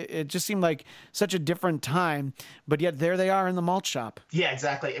it just seemed like such a different time, but yet there they are in the malt shop. Yeah,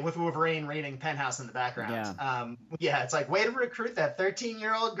 exactly, with Wolverine reading Penthouse in the background. It's like, way to recruit that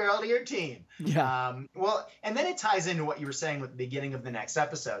 13-year-old girl to your team. And then it ties into what you were saying with the beginning of the next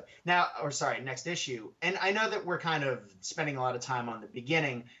episode next issue. And I know that we're kind of spending a lot of time on the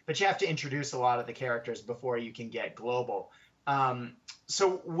beginning, but you have to introduce a lot of the characters before you can get global.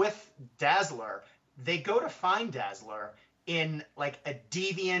 So with Dazzler, they go to find Dazzler in like a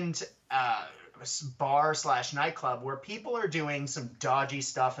deviant bar / nightclub where people are doing some dodgy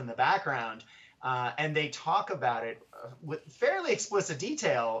stuff in the background, and they talk about it with fairly explicit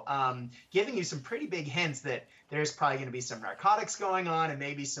detail, giving you some pretty big hints that there's probably going to be some narcotics going on and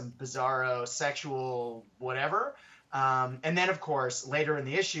maybe some bizarro sexual whatever. And then, of course, later in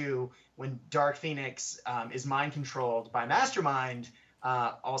the issue, when Dark Phoenix is mind controlled by Mastermind,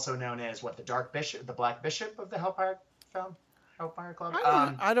 also known as the Black Bishop of the Hellfire Club.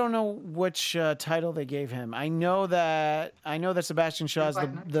 I don't know which title they gave him. I know that Sebastian Shaw is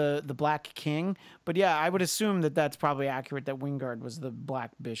the Black King, but yeah, I would assume that that's probably accurate. That Wingard was the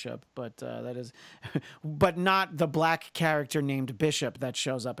Black Bishop, but that is, but not the black character named Bishop that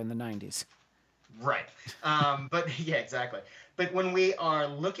shows up in the 90s. Right. But yeah, exactly. But when we are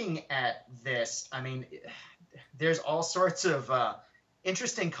looking at this, there's all sorts of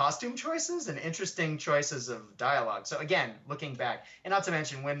interesting costume choices and interesting choices of dialogue. So again, looking back, and not to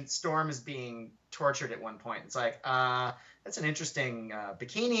mention when Storm is being tortured at one point. It's like, that's an interesting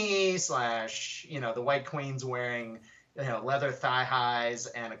bikini / the White Queen's wearing, leather thigh highs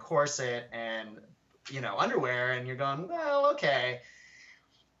and a corset and, underwear. And you're going, well, okay.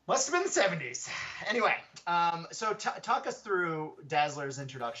 Must have been the 70s. Anyway, so talk us through Dazzler's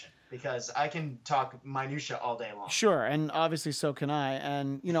introduction, because I can talk minutia all day long. Sure, and obviously so can I.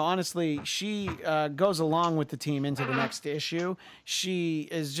 And, honestly, she goes along with the team into the next issue. She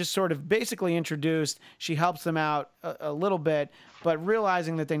is just sort of basically introduced. She helps them out a little bit, but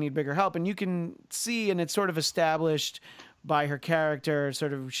realizing that they need bigger help. And you can see, and it's sort of established by her character,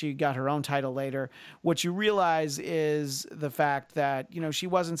 sort of, she got her own title later. What you realize is the fact that, she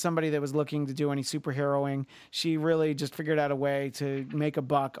wasn't somebody that was looking to do any superheroing. She really just figured out a way to make a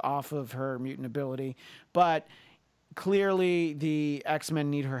buck off of her mutant ability. But clearly the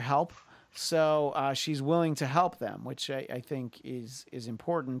X-Men need her help. So she's willing to help them, which I think is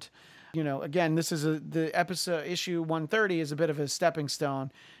important. Again, this is the episode, issue 130 is a bit of a stepping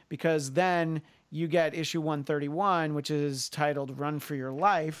stone, because then you get issue 131, which is titled Run for Your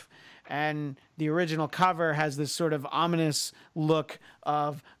Life. And the original cover has this sort of ominous look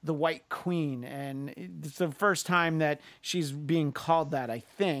of the White Queen. And it's the first time that she's being called that, I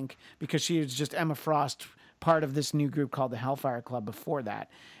think, because she was just Emma Frost, part of this new group called the Hellfire Club before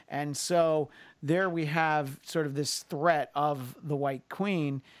that. And so there we have sort of this threat of the White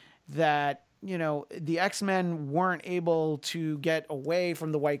Queen that, the X-Men weren't able to get away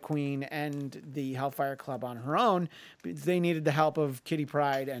from the White Queen and the Hellfire Club on her own. They needed the help of Kitty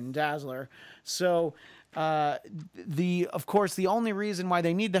Pryde and Dazzler. So of course, the only reason why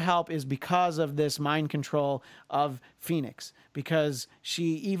they need the help is because of this mind control of Phoenix, because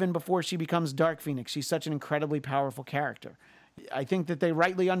even before she becomes Dark Phoenix, she's such an incredibly powerful character. I think that they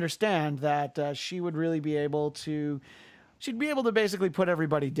rightly understand that she would really be able to... She'd be able to basically put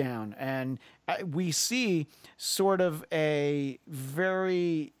everybody down. And we see sort of a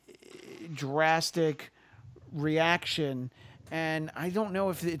very drastic reaction. And I don't know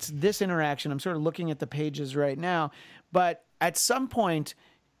if it's this interaction. I'm sort of looking at the pages right now. But at some point,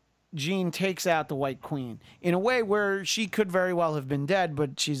 Jean takes out the White Queen in a way where she could very well have been dead,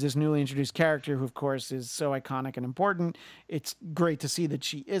 but she's this newly introduced character who, of course, is so iconic and important. It's great to see that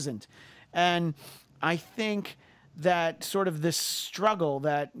she isn't. And I think that sort of this struggle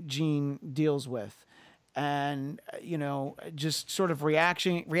that Jean deals with, and just sort of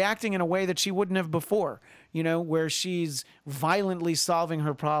reacting in a way that she wouldn't have before, where she's violently solving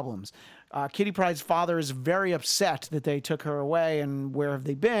her problems. Kitty Pryde's father is very upset that they took her away, and where have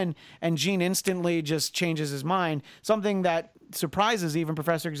they been? And Jean instantly just changes his mind, something that surprises even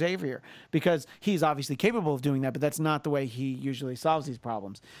Professor Xavier, because he's obviously capable of doing that, but that's not the way he usually solves these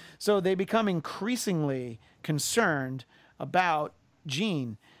problems. So they become increasingly concerned about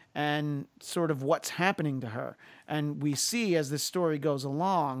Jean and sort of what's happening to her. And we see as this story goes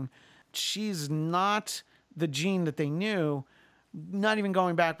along, she's not the Jean that they knew, not even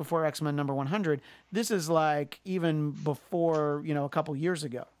going back before X-Men number 100. This is like even before, a couple years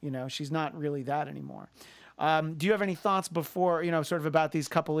ago. She's not really that anymore. Do you have any thoughts before, sort of about these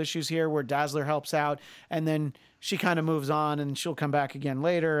couple issues here where Dazzler helps out and then she kind of moves on and she'll come back again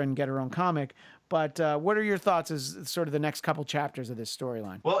later and get her own comic? But what are your thoughts as sort of the next couple chapters of this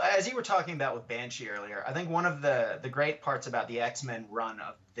storyline? Well, as you were talking about with Banshee earlier, I think one of the great parts about the X-Men run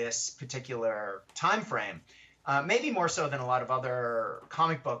of this particular time frame, maybe more so than a lot of other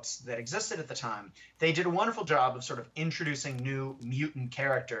comic books that existed at the time, they did a wonderful job of sort of introducing new mutant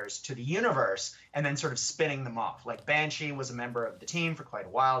characters to the universe and then sort of spinning them off. Like Banshee was a member of the team for quite a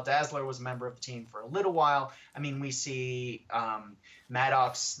while. Dazzler was a member of the team for a little while. I mean, we see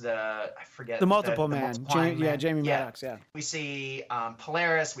Maddox, the multiple man. Jamie Maddox, yeah. We see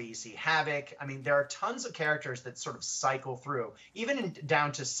Polaris, we see Havoc. I mean, there are tons of characters that sort of cycle through, even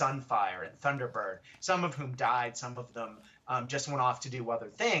down to Sunfire and Thunderbird, some of whom died, some of them just went off to do other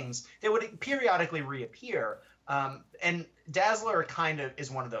things. They would periodically reappear. And Dazzler kind of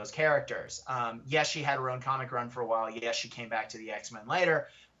is one of those characters. Yes, she had her own comic run for a while. Yes, she came back to the X-Men later.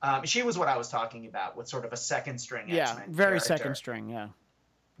 She was what I was talking about with sort of a second string X-Men X-Men very character. Second string, yeah.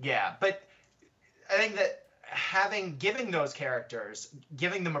 Yeah, but I think that giving those characters,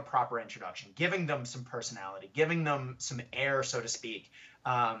 giving them a proper introduction, giving them some personality, giving them some air, so to speak,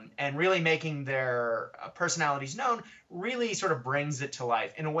 and really making their personalities known really sort of brings it to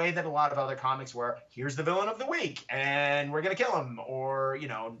life in a way that a lot of other comics where here's the villain of the week and we're going to kill him or,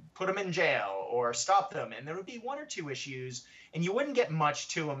 put him in jail or stop them. And there would be one or two issues and you wouldn't get much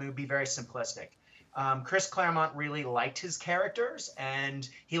to them. It would be very simplistic. Chris Claremont really liked his characters and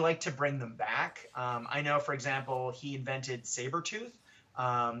he liked to bring them back. I know, for example, he invented Sabretooth,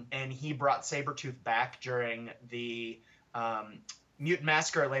 and he brought Sabretooth back during the Mutant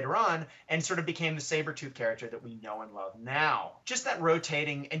Massacre later on, and sort of became the Sabretooth character that we know and love now. Just that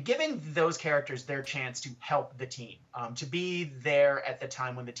rotating and giving those characters their chance to help the team, to be there at the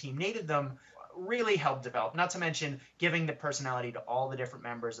time when the team needed them, really helped develop. Not to mention giving the personality to all the different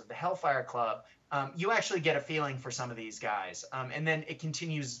members of the Hellfire Club. You actually get a feeling for some of these guys. And then it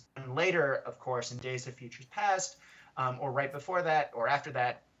continues later, of course, in Days of Futures Past, or right before that, or after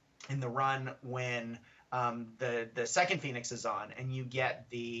that, in the run when the second Phoenix is on, and you get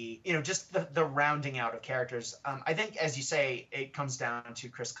just the rounding out of characters. I think, as you say, it comes down to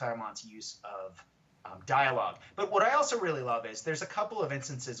Chris Claremont's use of dialogue. But what I also really love is there's a couple of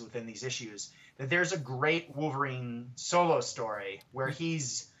instances within these issues that there's a great Wolverine solo story where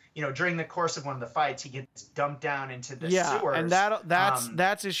he's, during the course of one of the fights, he gets dumped down into the sewers. And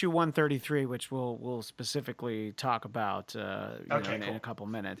that's issue 133, which we'll specifically talk about in a couple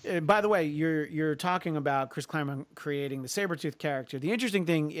minutes. By the way, you're talking about Chris Claremont creating the Sabretooth character. The interesting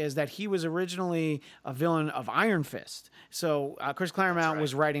thing is that he was originally a villain of Iron Fist. So Chris Claremont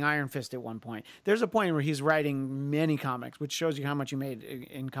was writing Iron Fist at one point. There's a point where he's writing many comics, which shows you how much he made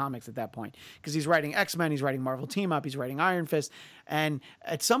in comics at that point. Because he's writing X-Men, he's writing Marvel Team Up, he's writing Iron Fist, and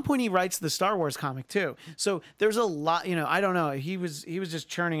at some point he writes the Star Wars comic too. So there's a lot, I don't know. He was just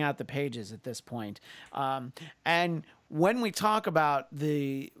churning out the pages at this point. And when we talk about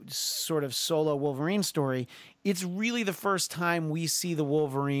the sort of solo Wolverine story, it's really the first time we see the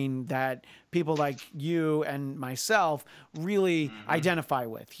Wolverine that people like you and myself really identify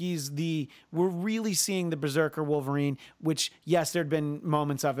with. We're really seeing the Berserker Wolverine, which, yes, there'd been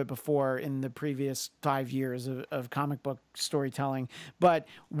moments of it before in the previous 5 years of comic book storytelling, but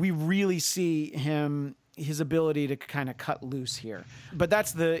we really see his ability to kind of cut loose here. But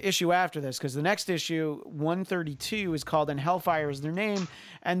that's the issue after this, because the next issue, 132, is called And Hellfire Is Their Name,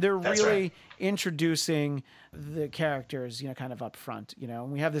 and they're introducing the characters, kind of up front.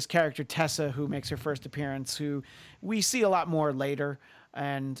 And we have this character, Tessa, who makes her first appearance, who we see a lot more later.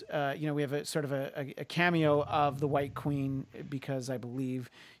 And, we have a sort of a cameo of the White Queen, because I believe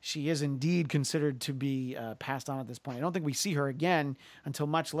she is indeed considered to be passed on at this point. I don't think we see her again until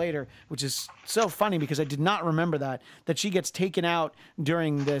much later, which is so funny because I did not remember that she gets taken out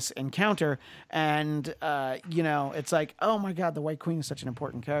during this encounter. And, it's like, oh my God, the White Queen is such an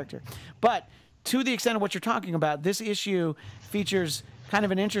important character. But to the extent of what you're talking about, this issue features kind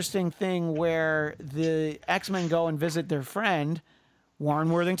of an interesting thing where the X-Men go and visit their friend,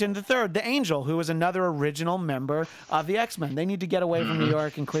 Warren Worthington III, the Angel, who was another original member of the X-Men. They need to get away from New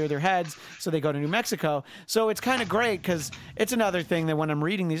York and clear their heads, so they go to New Mexico. So it's kind of great, because it's another thing that when I'm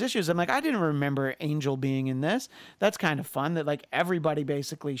reading these issues, I'm like, I didn't remember Angel being in this. That's kind of fun, that like everybody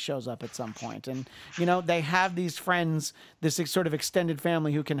basically shows up at some point. And, they have these friends, this sort of extended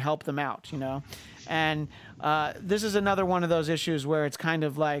family who can help them out, And this is another one of those issues where it's kind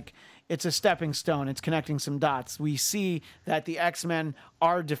of like, it's a stepping stone. It's connecting some dots. We see that the X-Men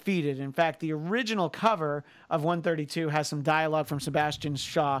are defeated. In fact, the original cover of 132 has some dialogue from Sebastian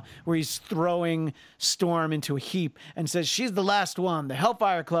Shaw where he's throwing Storm into a heap and says, she's the last one. The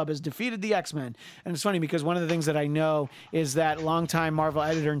Hellfire Club has defeated the X-Men. And it's funny because one of the things that I know is that longtime Marvel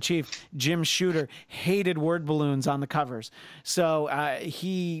editor-in-chief Jim Shooter hated word balloons on the covers. So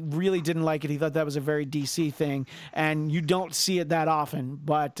he really didn't like it. He thought that was a very DC thing. And you don't see it that often.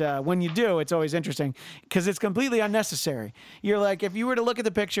 But when you do, it's always interesting because it's completely unnecessary. You're like, if you were to look at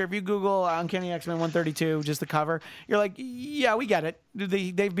the picture, if you Google Uncanny X-Men 132, just the cover, you're like, yeah, we get it.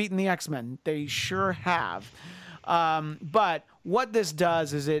 They've beaten the X-Men. They sure have. But what this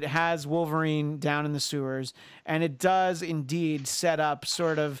does is it has Wolverine down in the sewers, and it does indeed set up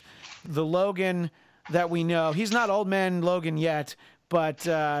sort of the Logan that we know. He's not Old Man Logan yet, but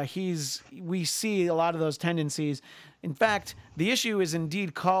we see a lot of those tendencies. In fact, the issue is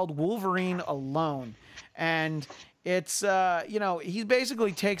indeed called Wolverine Alone. And it's, he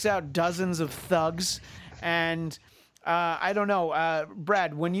basically takes out dozens of thugs. And I don't know,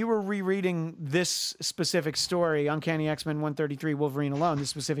 Brad, when you were rereading this specific story, Uncanny X-Men 133, Wolverine Alone,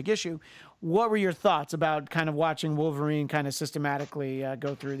 this specific issue, what were your thoughts about kind of watching Wolverine kind of systematically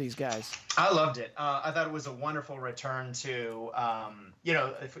go through these guys? I loved it. I thought it was a wonderful return to,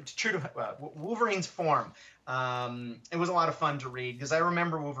 true to Wolverine's form. It was a lot of fun to read because I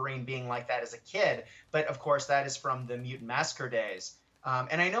remember Wolverine being like that as a kid, but of course that is from the Mutant Massacre days.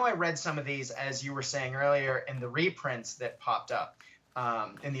 And I know I read some of these, as you were saying earlier, in the reprints that popped up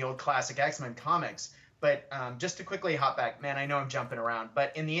in the old classic X-Men comics. But just to quickly hop back, man, I know I'm jumping around,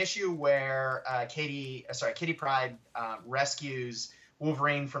 but in the issue where Kitty Pryde rescues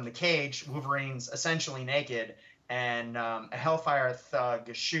Wolverine from the cage, Wolverine's essentially naked, and a Hellfire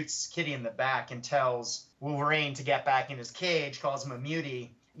thug shoots Kitty in the back and tells Wolverine to get back in his cage, calls him a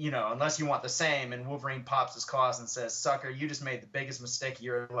mutie, unless you want the same. And Wolverine pops his claws and says, "Sucker, you just made the biggest mistake of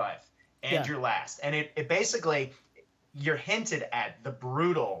your life and your last." And it basically, you're hinted at the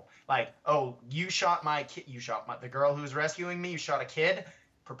brutal, like, oh, you shot my kid, the girl who's rescuing me, you shot a kid,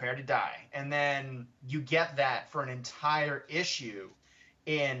 prepare to die. And then you get that for an entire issue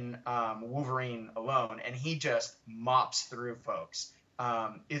in Wolverine alone, and he just mops through folks.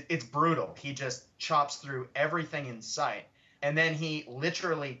 It's brutal. He just chops through everything in sight, and then he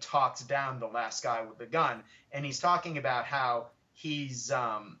literally talks down the last guy with the gun, and he's talking about how he's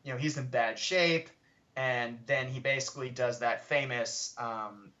he's in bad shape, and then he basically does that famous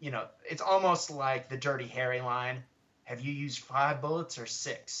it's almost like the Dirty Harry line, "Have you used 5 bullets or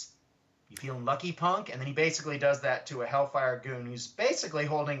 6? You feeling lucky, punk?" And then he basically does that to a Hellfire goon who's basically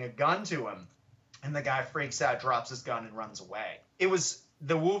holding a gun to him. And the guy freaks out, drops his gun, and runs away. It was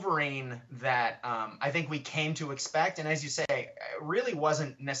the Wolverine that I think we came to expect. And as you say, it really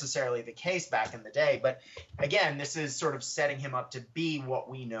wasn't necessarily the case back in the day. But again, this is sort of setting him up to be what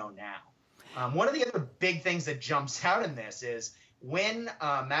we know now. One of the other big things that jumps out in this is when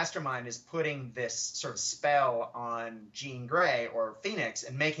Mastermind is putting this sort of spell on Jean Grey, or Phoenix,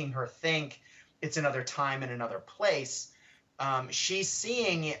 and making her think it's another time and another place, she's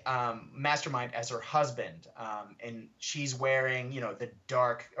seeing Mastermind as her husband, and she's wearing,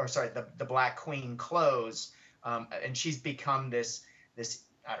 the Black Queen clothes, and she's become this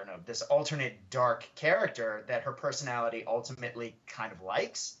this alternate dark character that her personality ultimately kind of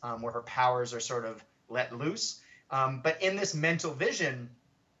likes, where her powers are sort of let loose. But in this mental vision,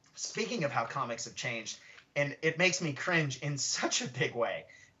 speaking of how comics have changed, and it makes me cringe in such a big way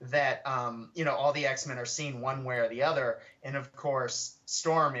that, all the X-Men are seen one way or the other. And of course,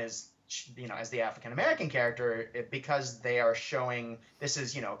 Storm is, as the African-American character, because they are showing this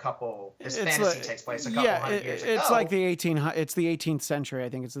is, this fantasy takes place a couple hundred years ago. It's like it's the 18th century. I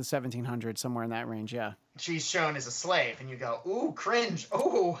think it's the 1700s, somewhere in that range. Yeah. She's shown as a slave, and you go, ooh, cringe.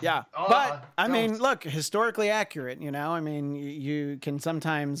 Ooh. Yeah. But I mean, look, historically accurate, I mean, you can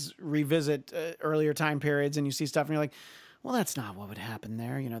sometimes revisit earlier time periods and you see stuff and you're like, well, that's not what would happen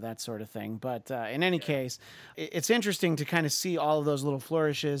there, that sort of thing. But in any case, it's interesting to kind of see all of those little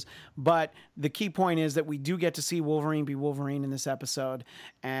flourishes. But the key point is that we do get to see Wolverine be Wolverine in this episode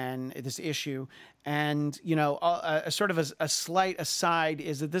and this issue. And, a sort of a slight aside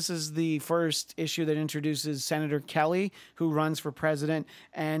is that this is the first issue that introduces Senator Kelly, who runs for president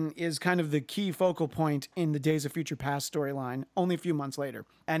and is kind of the key focal point in the Days of Future Past storyline only a few months later.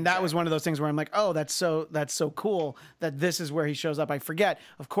 And that was one of those things where I'm like, oh, that's so cool that this is where he shows up. I forget.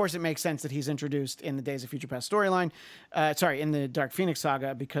 Of course, it makes sense that he's introduced in the Days of Future Past storyline. In the Dark Phoenix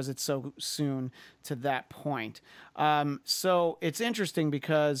Saga, because it's so soon to that point. So it's interesting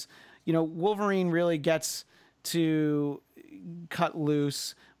because Wolverine really gets to cut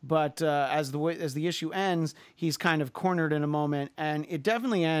loose, but as the issue ends, he's kind of cornered in a moment, and it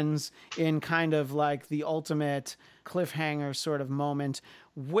definitely ends in kind of like the ultimate cliffhanger sort of moment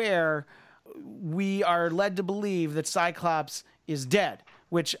where we are led to believe that Cyclops is dead,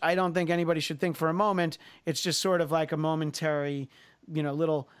 which I don't think anybody should think for a moment. It's just sort of like a momentary,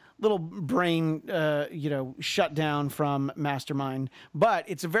 little brain, shut down from Mastermind. But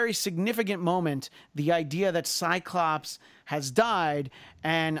it's a very significant moment, the idea that Cyclops has died.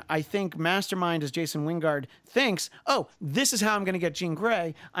 And I think Mastermind, as Jason Wingard thinks, oh, this is how I'm going to get Jean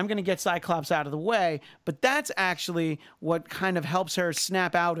Grey. I'm going to get Cyclops out of the way. But that's actually what kind of helps her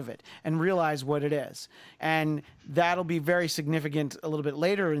snap out of it and realize what it is. And that'll be very significant a little bit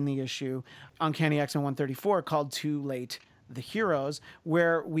later in the issue, Uncanny X-Men 134, called Too Late, the Heroes,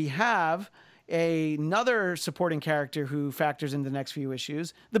 where we have another supporting character who factors into the next few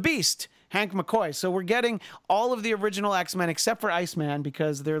issues, the Beast, Hank McCoy. So we're getting all of the original X-Men except for Iceman,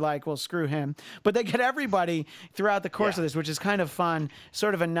 because they're like, well, screw him. But they get everybody throughout the course of this, which is kind of fun.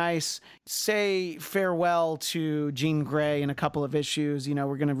 Sort of a nice say farewell to Jean Grey in a couple of issues.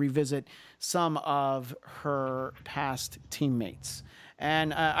 We're going to revisit some of her past teammates.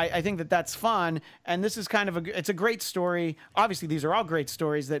 And I think that that's fun. And this is kind of it's a great story. Obviously, these are all great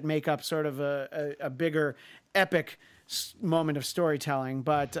stories that make up sort of a bigger epic moment of storytelling.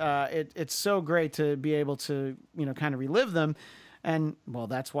 But it's so great to be able to, kind of relive them. And, well,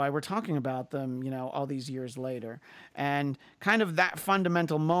 that's why we're talking about them, all these years later. And kind of that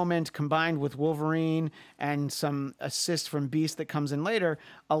fundamental moment combined with Wolverine and some assist from Beast that comes in later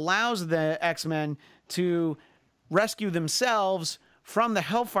allows the X-Men to rescue themselves from the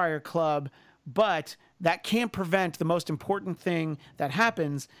Hellfire Club, but that can't prevent the most important thing that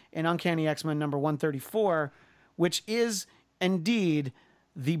happens in Uncanny X-Men number 134, which is indeed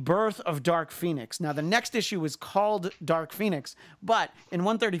the birth of Dark Phoenix. Now, the next issue is called Dark Phoenix, but in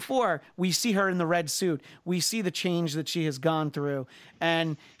 134, we see her in the red suit. We see the change that she has gone through,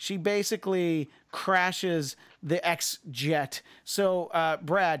 and she basically crashes the X-Jet. So,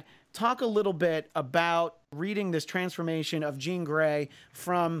 Brad, talk a little bit about reading this transformation of Jean Grey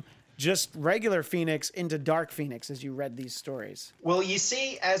from just regular Phoenix into Dark Phoenix as you read these stories. Well, you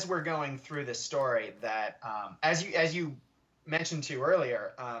see, as we're going through this story, that as you mentioned to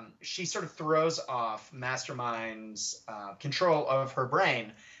earlier, she sort of throws off Mastermind's control of her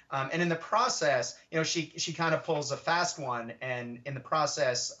brain. And in the process, she kind of pulls a fast one, and in the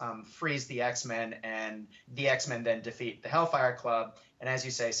process frees the X-Men, and the X-Men then defeat the Hellfire Club. And as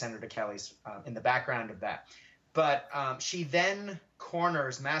you say, Senator Kelly's in the background of that. But she then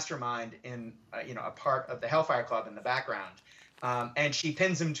corners Mastermind in a part of the Hellfire Club in the background, and she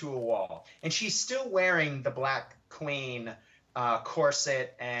pins him to a wall. And she's still wearing the Black Queen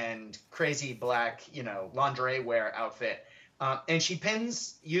corset and crazy black, lingerie wear outfit. And she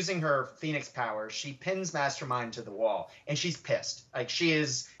pins, using her Phoenix powers, she pins Mastermind to the wall, and she's pissed. Like, she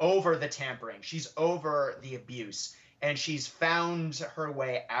is over the tampering. She's over the abuse, and she's found her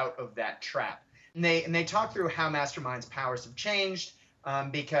way out of that trap. And they talk through how Mastermind's powers have changed,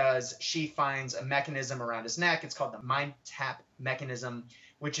 because she finds a mechanism around his neck. It's called the Mind Tap mechanism,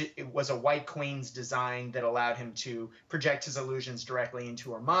 which it was a White Queen's design that allowed him to project his illusions directly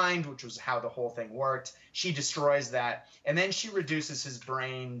into her mind, which was how the whole thing worked. She destroys that, and then she reduces his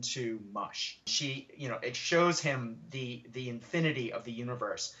brain to mush. It shows him the infinity of the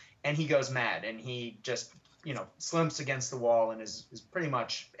universe, and he goes mad, and he just, slumps against the wall and is pretty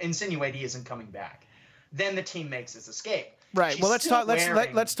much insinuate he isn't coming back. Then the team makes his escape. Right. She's well,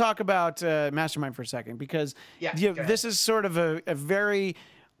 wearing... let's talk about Mastermind for a second, because this is sort of a very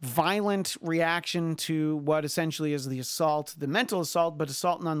violent reaction to what essentially is the assault, the mental assault, but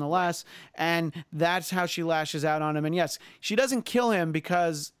assault nonetheless. And that's how she lashes out on him. And yes, she doesn't kill him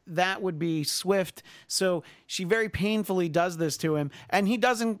because that would be swift. So she very painfully does this to him, and he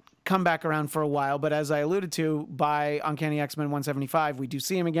doesn't come back around for a while. But as I alluded to, by Uncanny X-Men 175, we do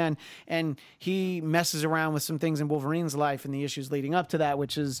see him again, and he messes around with some things in Wolverine's life and the issues leading up to that,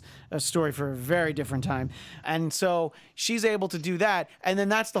 which is a story for a very different time. And so she's able to do that. And then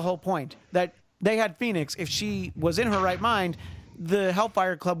that's the whole point, that they had Phoenix. If she was in her right mind, the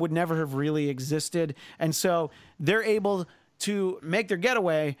Hellfire Club would never have really existed. And so they're able to make their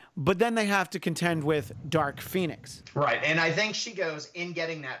getaway, but then they have to contend with Dark Phoenix. Right, and I think she goes, in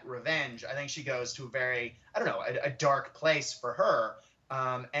getting that revenge, I think she goes to a very, a dark place for her,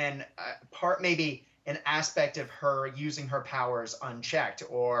 and maybe an aspect of her using her powers unchecked,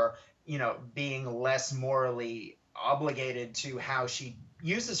 or, being less morally obligated to how she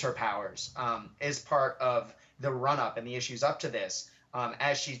uses her powers, is part of the run-up and the issues up to this,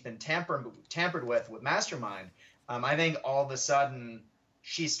 as she's been tampered with Mastermind. I think all of a sudden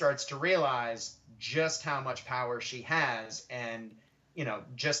she starts to realize just how much power she has, and,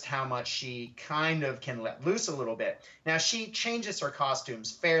 just how much she kind of can let loose a little bit. Now, she changes her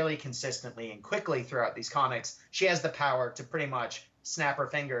costumes fairly consistently and quickly throughout these comics. She has the power to pretty much snap her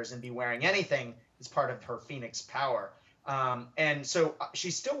fingers and be wearing anything as part of her Phoenix power. And so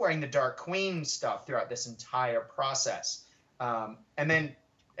she's still wearing the Dark Queen stuff throughout this entire process. And then,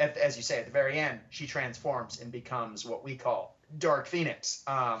 as you say, at the very end, she transforms and becomes what we call Dark Phoenix.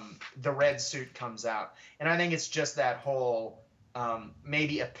 The red suit comes out. And I think it's just that whole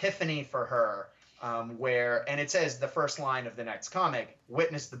maybe epiphany for her, and it says the first line of the next comic,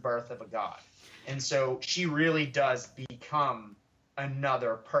 witness the birth of a god. And so she really does become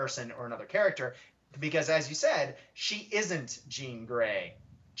another person or another character, because as you said, she isn't Jean Grey.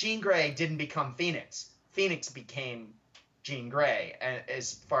 Jean Grey didn't become Phoenix. Phoenix became Jean Grey,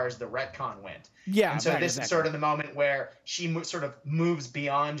 as far as the retcon went. Yeah, and so this is sort of the moment where she sort of moves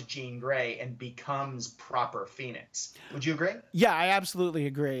beyond Jean Grey and becomes proper Phoenix. Would you agree? Yeah, I absolutely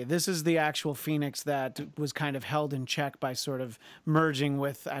agree. This is the actual Phoenix that was kind of held in check by sort of merging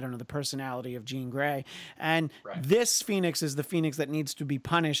with, the personality of Jean Grey. And This Phoenix is the Phoenix that needs to be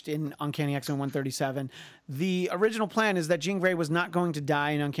punished in Uncanny X-Men 137. The original plan is that Jean Grey was not going to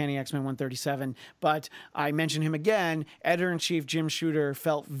die in Uncanny X-Men 137, but I mention him again. Editor-in-Chief Jim Shooter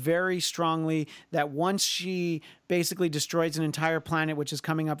felt very strongly that once she basically destroys an entire planet, which is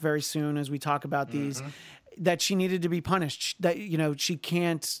coming up very soon as we talk about these, that she needed to be punished, that, she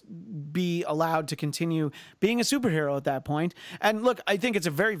can't be allowed to continue being a superhero at that point. And look, I think it's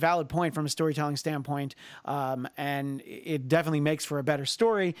a very valid point from a storytelling standpoint, and it definitely makes for a better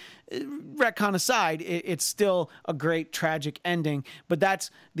story. Retcon aside, it's still a great tragic ending, but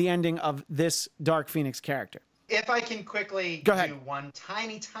that's the ending of this Dark Phoenix character. If I can quickly Go ahead. do one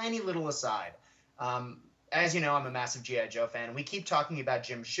tiny little aside. As you know, I'm a massive G.I. Joe fan, and we keep talking about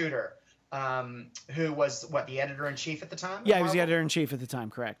Jim Shooter, who was, the editor-in-chief at the time? Yeah, he was the editor-in-chief at the time,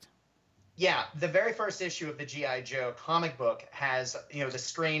 correct. Yeah, the very first issue of the G.I. Joe comic book has, the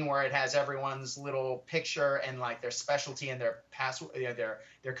screen where it has everyone's little picture and like their specialty and their password,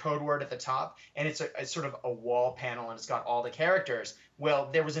 their code word at the top, and it's sort of a wall panel, and it's got all the characters. Well,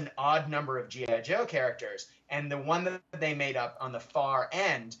 there was an odd number of G.I. Joe characters, and the one that they made up on the far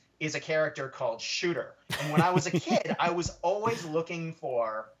end is a character called Shooter. And when I was a kid, I was always looking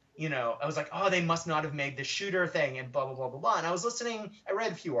for, I was like, oh, they must not have made the Shooter thing and blah, blah, blah, blah, blah. And I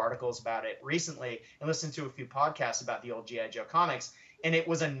read a few articles about it recently and listened to a few podcasts about the old G.I. Joe comics. And it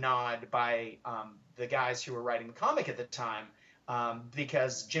was a nod by the guys who were writing the comic at the time,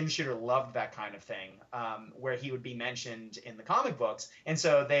 because Jim Shooter loved that kind of thing, where he would be mentioned in the comic books. And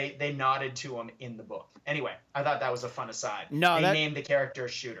so they nodded to him in the book. Anyway, I thought that was a fun aside. They named the character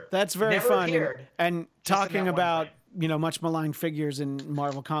Shooter. That's very Never fun. Appeared, and talking about much maligned figures in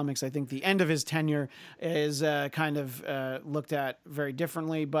Marvel Comics, I think the end of his tenure is kind of looked at very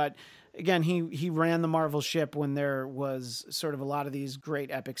differently. But again, he ran the Marvel ship when there was sort of a lot of these great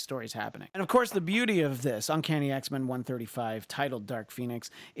epic stories happening. And of course, the beauty of this Uncanny X-Men 135, titled Dark Phoenix,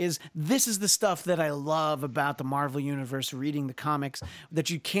 is this is the stuff that I love about the Marvel Universe, reading the comics, that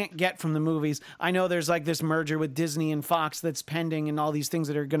you can't get from the movies. I know there's like this merger with Disney and Fox that's pending and all these things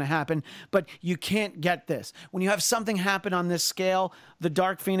that are going to happen, but you can't get this. When you have something happen on this scale, the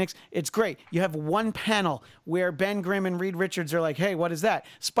Dark Phoenix, it's great. You have one panel where Ben Grimm and Reed Richards are like, hey, what is that?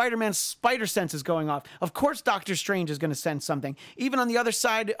 Spider-Man's spider sense is going off. Of course Doctor Strange is going to sense something. Even on the other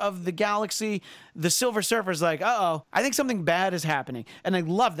side of the galaxy, the Silver Surfer's like, uh-oh, I think something bad is happening. And I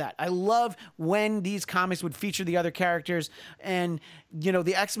love that. I love when these comics would feature the other characters. And,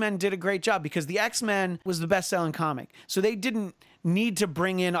 the X-Men did a great job because the X-Men was the best-selling comic. So they didn't need to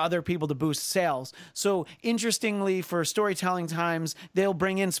bring in other people to boost sales. So interestingly, for storytelling times, they'll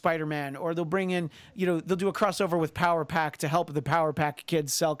bring in Spider-Man, or they'll bring in, they'll do a crossover with Power Pack to help the Power Pack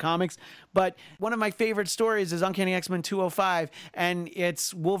kids sell comics. But one of my favorite stories is Uncanny X-Men 205, and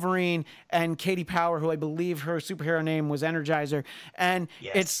it's Wolverine and Katie Power, who I believe her superhero name was Energizer. And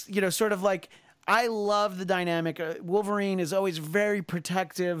it's, sort of like, I love the dynamic. Wolverine is always very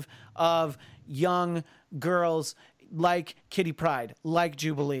protective of young girls like Kitty Pryde, like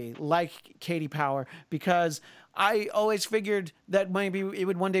Jubilee, like Katie Power, because I always figured that maybe it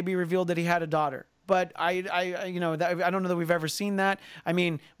would one day be revealed that he had a daughter. But I don't know that we've ever seen that. I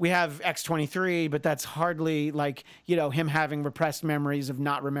mean, we have X-23, but that's hardly like, him having repressed memories of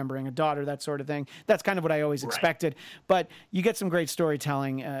not remembering a daughter, that sort of thing. That's kind of what I always expected. But you get some great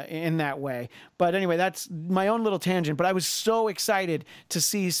storytelling in that way. But anyway, that's my own little tangent. But I was so excited to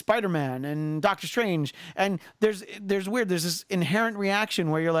see Spider-Man and Doctor Strange. And there's this inherent reaction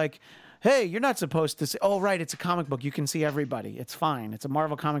where you're like, hey, you're not supposed to say, oh, right, it's a comic book. You can see everybody. It's fine. It's a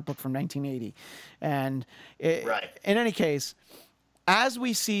Marvel comic book from 1980. And in any case, as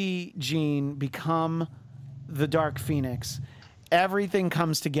we see Jean become the Dark Phoenix, everything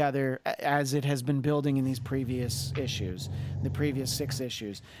comes together as it has been building in these previous issues, the previous 6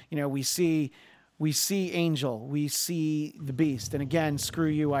 issues. We see Angel, we see the Beast, and again, screw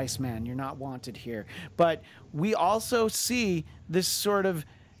you, Iceman, you're not wanted here. But we also see this sort of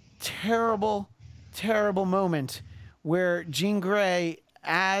terrible moment where Jean Grey,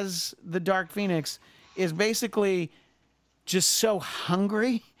 as the Dark Phoenix, is basically just so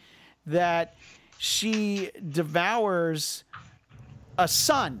hungry that she devours a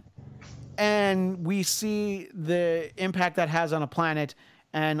sun. And we see the impact that has on a planet,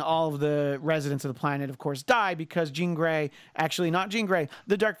 and all of the residents of the planet, of course, die because Jean Grey, actually not Jean Grey,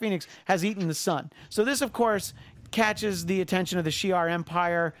 the Dark Phoenix, has eaten the sun. So this, of course, catches the attention of the Shi'ar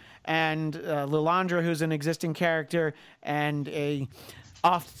Empire and Lilandra, who's an existing character and a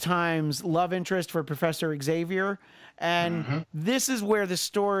oft-times love interest for Professor Xavier. And this is where the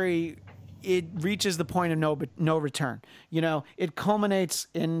story, it reaches the point of no return. It culminates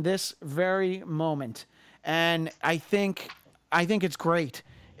in this very moment. And I think it's great.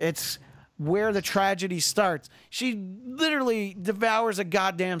 It's where the tragedy starts. She literally devours a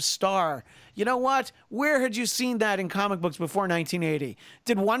goddamn star. You know what? Where had you seen that in comic books before 1980?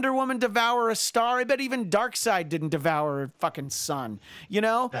 Did Wonder Woman devour a star? I bet even Darkseid didn't devour a fucking sun.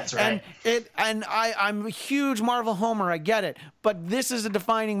 That's right. And I'm a huge Marvel homer. I get it. But this is a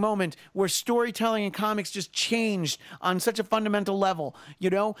defining moment where storytelling in comics just changed on such a fundamental level.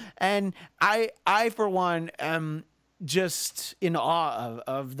 And I for one am just in awe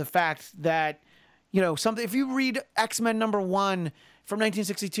of the fact that something. If you read X-Men #1 from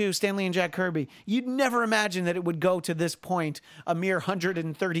 1962, Stan Lee and Jack Kirby, you'd never imagine that it would go to this point a mere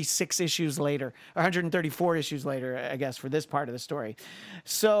 136 issues later, or 134 issues later, I guess, for this part of the story.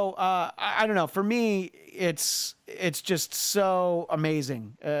 So I don't know. For me, it's just so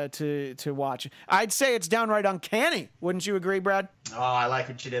amazing to watch. I'd say it's downright uncanny. Wouldn't you agree, Brad? Oh, I like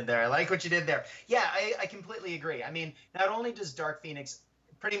what you did there. Yeah, I completely agree. I mean, not only does Dark Phoenix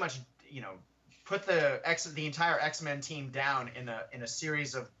pretty much, put the entire X-Men team down in a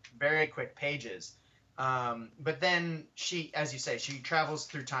series of very quick pages, but then she, as you say, she travels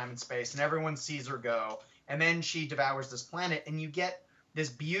through time and space, and everyone sees her go, and then she devours this planet, and you get this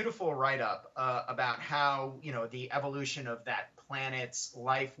beautiful write-up about how the evolution of that planet's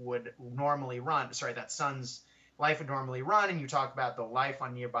life would normally run. Sorry, that sun's life would normally run, and you talk about the life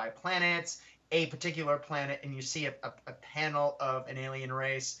on nearby planets, a particular planet, and you see a panel of an alien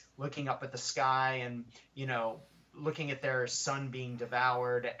race looking up at the sky and, looking at their sun being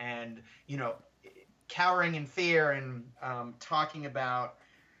devoured and, cowering in fear and talking about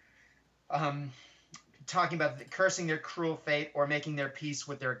cursing their cruel fate or making their peace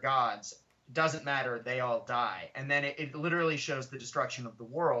with their gods. Doesn't matter, they all die. And then it literally shows the destruction of the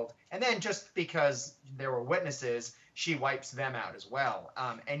world. And then just because there were witnesses, she wipes them out as well.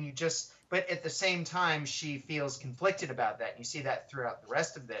 But at the same time, she feels conflicted about that. And you see that throughout the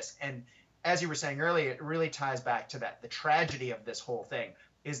rest of this. And as you were saying earlier, it really ties back to that. The tragedy of this whole thing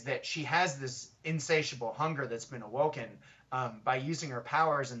is that she has this insatiable hunger that's been awoken by using her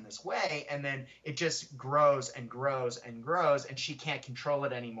powers in this way. And then it just grows and grows and grows, and she can't control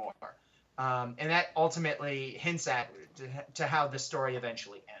it anymore. And that ultimately hints to how the story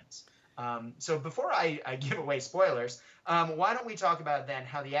eventually ends. So before I give away spoilers, why don't we talk about then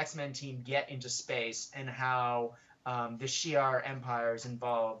how the X-Men team get into space and how the Shi'ar Empire is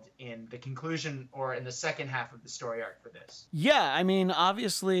involved in the conclusion or in the second half of the story arc for this? Yeah, I mean,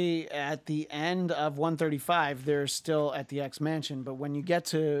 obviously at the end of 135, they're still at the X-Mansion, but when you get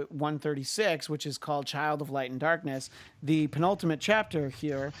to 136, which is called Child of Light and Darkness, the penultimate chapter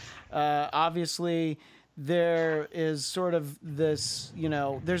here, obviously there is sort of this,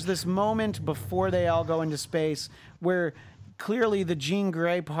 there's this moment before they all go into space where clearly the Jean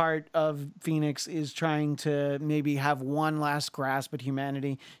Grey part of Phoenix is trying to maybe have one last grasp at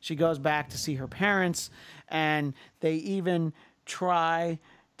humanity. She goes back to see her parents, and they even try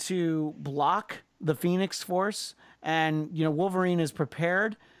to block the Phoenix Force, and, Wolverine is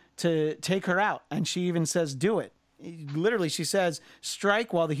prepared to take her out, and she even says, do it. Literally, she says,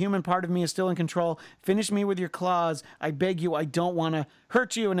 strike while the human part of me is still in control. Finish me with your claws. I beg you. I don't want to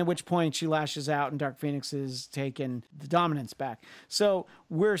hurt you. And at which point she lashes out and Dark Phoenix is taken the dominance back. So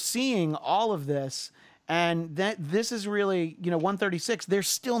we're seeing all of this. And this is really, 136, they're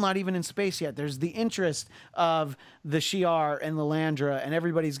still not even in space yet. There's the interest of the Shi'ar and the Landra, and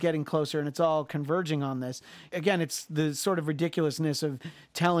everybody's getting closer, and it's all converging on this. Again, it's the sort of ridiculousness of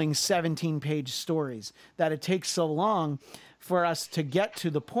telling 17-page stories, that it takes so long for us to get to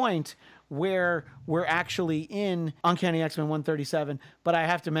the point where we're actually in Uncanny X-Men 137. But I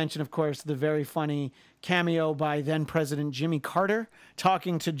have to mention, of course, the very funny cameo by then President Jimmy Carter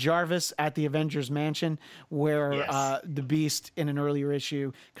talking to Jarvis at the Avengers Mansion, where the Beast in an earlier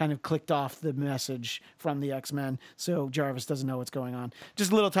issue kind of clicked off the message from the X-Men, so Jarvis doesn't know what's going on.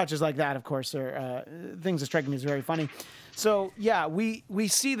 Just little touches like that, of course, are things that strike me as very funny. So, yeah, we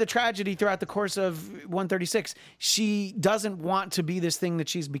see the tragedy throughout the course of 136. She doesn't want to be this thing that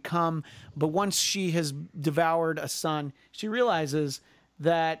she's become, but once she has devoured a son, she realizes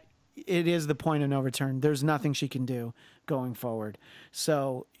that it is the point of no return. There's nothing she can do going forward.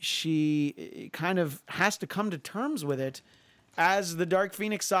 So she kind of has to come to terms with it as the Dark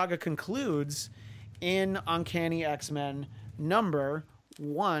Phoenix Saga concludes in Uncanny X-Men number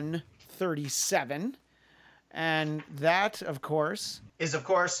 137. And that, of course,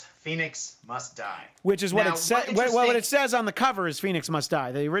 Phoenix Must Die. Which is what it says. What it says on the cover is Phoenix Must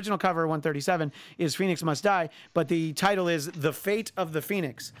Die. The original cover, 137, is Phoenix Must Die, but the title is The Fate of the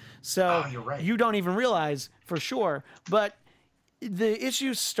Phoenix. So you're right. You don't even realize for sure. But the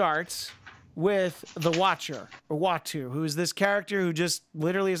issue starts with the Watcher, or Watu, who is this character who just,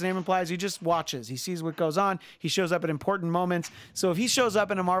 literally his name implies, he just watches. He sees what goes on. He shows up at important moments. So if he shows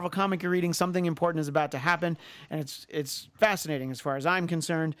up in a Marvel comic you're reading, something important is about to happen. And it's fascinating as far as I'm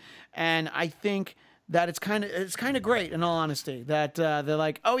concerned. And I think that it's kind of great, in all honesty, that they're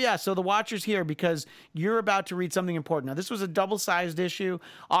like, oh yeah, so the Watcher's here because you're about to read something important. Now, this was a double-sized issue.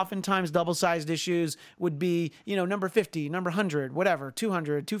 Oftentimes, double-sized issues would be, number 50, number 100, whatever,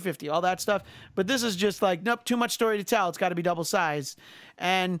 200, 250, all that stuff. But this is just like, nope, too much story to tell. It's got to be double-sized.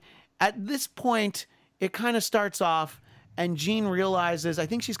 And At this point, it kind of starts off, and Jean realizes, I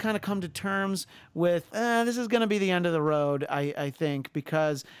think she's kind of come to terms with, this is going to be the end of the road, I think,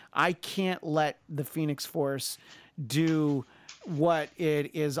 because I can't let the Phoenix Force do what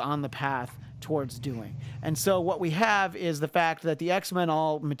it is on the path towards doing. And so what we have is the fact that the X-Men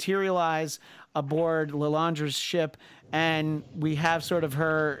all materialize aboard Lilandra's ship, and we have sort of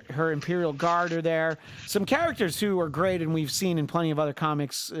her Imperial Guard are there. Some characters who are great and we've seen in plenty of other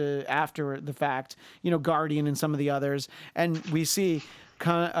comics after the fact, Guardian and some of the others. And we see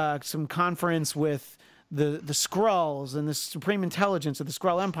some conference with the Skrulls and the supreme intelligence of the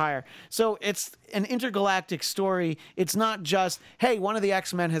Skrull Empire. So it's an intergalactic story. It's not just, hey, one of the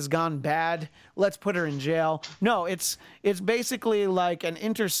X-Men has gone bad, let's put her in jail. No, it's basically like an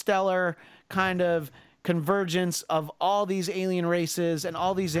interstellar kind of convergence of all these alien races and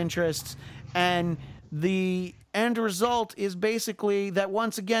all these interests, and the end result is basically that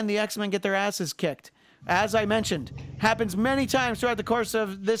once again the X-Men get their asses kicked. As I mentioned, happens many times throughout the course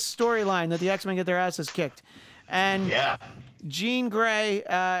of this storyline that the X-Men get their asses kicked. And Jean Grey,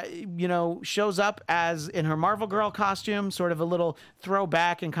 shows up as in her Marvel Girl costume, sort of a little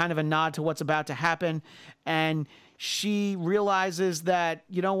throwback and kind of a nod to what's about to happen. And she realizes that,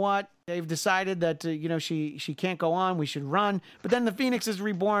 they've decided that, she can't go on, we should run. But then the Phoenix is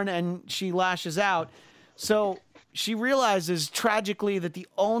reborn and she lashes out. So she realizes tragically that the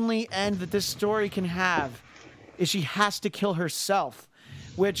only end that this story can have is she has to kill herself,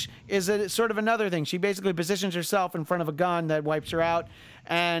 which is sort of another thing. She basically positions herself in front of a gun that wipes her out,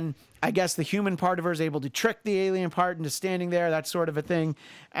 and I guess the human part of her is able to trick the alien part into standing there, that sort of a thing.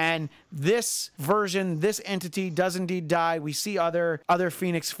 And this version, this entity does indeed die. We see other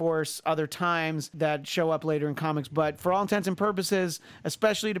Phoenix Force, other times that show up later in comics. But for all intents and purposes,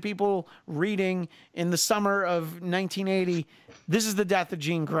 especially to people reading in the summer of 1980, this is the death of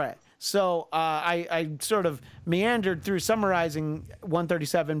Jean Grey. So I sort of meandered through summarizing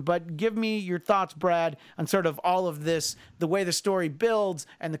 137, but give me your thoughts, Brad, on sort of all of this, the way the story builds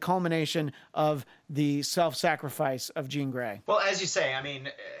and the culmination of the self-sacrifice of Jean Grey. Well, as you say, I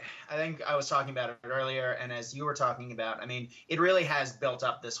think I was talking about it earlier, and as you were talking about, it really has built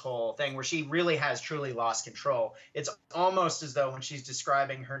up this whole thing where she really has truly lost control. It's almost as though when she's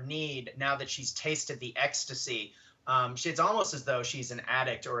describing her need, now that she's tasted the ecstasy, it's almost as though she's an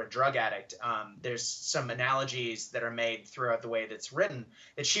addict or a drug addict. There's some analogies that are made throughout the way that's written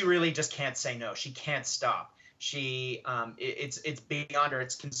that she really just can't say no. She can't stop. It's beyond her.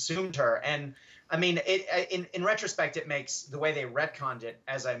 It's consumed her. And in retrospect, it makes the way they retconned it,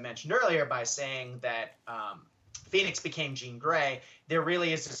 as I mentioned earlier, by saying that Phoenix became Jean Grey. There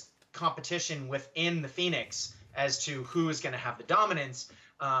really is this competition within the Phoenix as to who is going to have the dominance.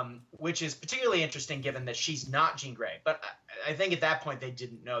 Which is particularly interesting given that she's not Jean Grey. But I think at that point they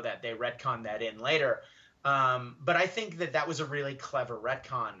didn't know that. They retconned that in later. But I think that was a really clever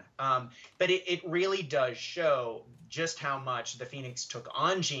retcon. But it really does show just how much the Phoenix took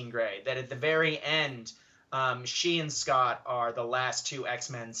on Jean Grey, that at the very end, she and Scott are the last two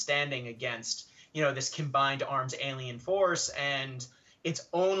X-Men standing against, this combined arms alien force. And it's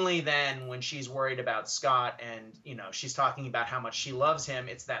only then when she's worried about Scott and, she's talking about how much she loves him,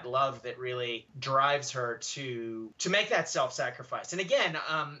 it's that love that really drives her to make that self-sacrifice. And again,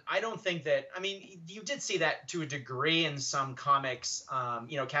 I don't think that, you did see that to a degree in some comics,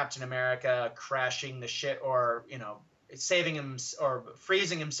 Captain America crashing the ship or, saving him or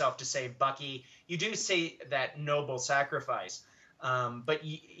freezing himself to save Bucky. You do see that noble sacrifice. But,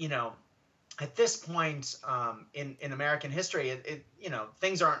 at this point in American history,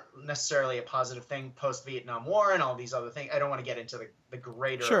 things aren't necessarily a positive thing post-Vietnam War and all these other things. I don't want to get into the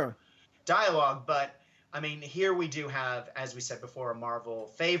greater dialogue, but here we do have, as we said before, a Marvel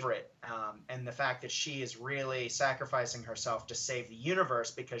favorite, and the fact that she is really sacrificing herself to save the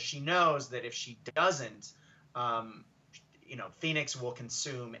universe because she knows that if she doesn't, Phoenix will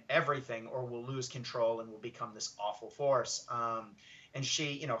consume everything or will lose control and will become this awful force. And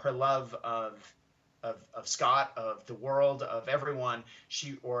she, her love of Scott, of the world, of everyone,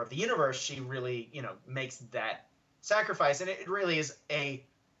 or of the universe, she really, makes that sacrifice. And it really is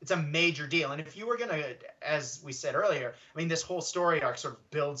it's a major deal. And if you were going to, as we said earlier, this whole story arc sort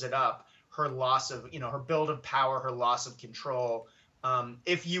of builds it up, her loss of, her build of power, her loss of control.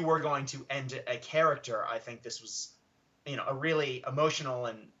 If you were going to end a character, I think this was, a really emotional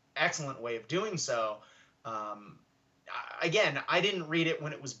and excellent way of doing so. Again, I didn't read it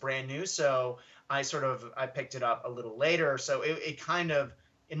when it was brand new, so I picked it up a little later. So it kind of,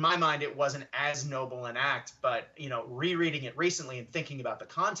 in my mind, it wasn't as noble an act, but, rereading it recently and thinking about the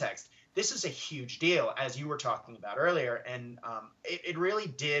context, this is a huge deal, as you were talking about earlier. And it really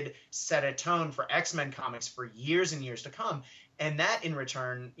did set a tone for X-Men comics for years and years to come. And that, in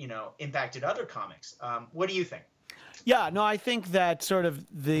return, impacted other comics. What do you think? Yeah, no, I think that sort of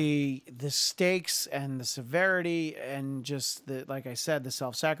the stakes and the severity and just like I said, the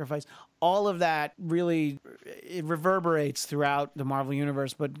self-sacrifice, all of that really, it reverberates throughout the Marvel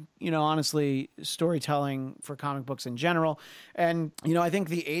universe, but honestly, storytelling for comic books in general. And I think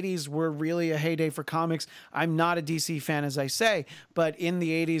the 80s were really a heyday for comics. I'm not a DC fan, as I say, but in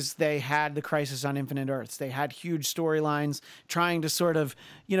the 80s they had the Crisis on Infinite Earths. They had huge storylines trying to sort of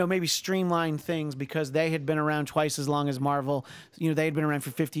maybe streamline things, because they had been around twice as long as Marvel. They had been around for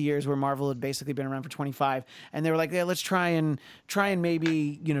 50 years, where Marvel had basically been around for 25. And they were like, yeah, let's try and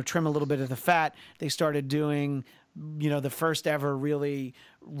maybe, trim a little bit of the fat. They started doing, the first ever really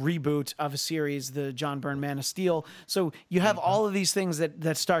reboot of a series, the John Byrne Man of Steel. So you have all of these things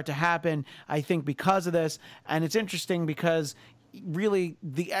that start to happen, I think, because of this. And it's interesting because really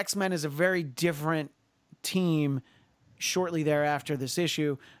the X-Men is a very different team shortly thereafter this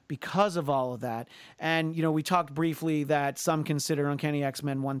issue because of all of that. And, we talked briefly that some consider Uncanny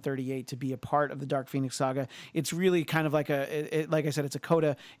X-Men 138 to be a part of the Dark Phoenix Saga. It's really kind of like like I said, it's a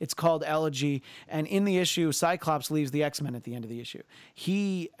coda. It's called Elegy. And in the issue, Cyclops leaves the X-Men at the end of the issue.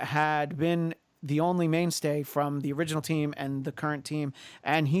 He had been the only mainstay from the original team and the current team,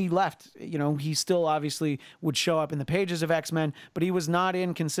 and he left. He still obviously would show up in the pages of X-Men, but he was not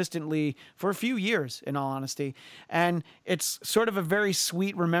in consistently for a few years, in all honesty. And it's sort of a very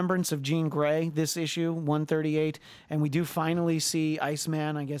sweet remembrance of Jean Grey, this issue, 138, and we do finally see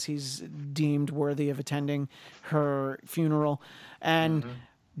Iceman. I guess he's deemed worthy of attending her funeral. And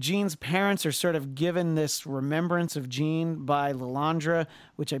Jean's parents are sort of given this remembrance of Jean by Lilandra,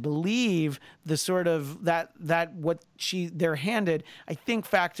 which I believe the sort of that what they're handed, I think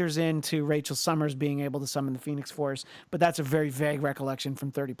factors into Rachel Summers being able to summon the Phoenix Force, but that's a very vague recollection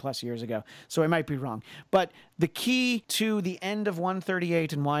from 30 plus years ago. So I might be wrong. But the key to the end of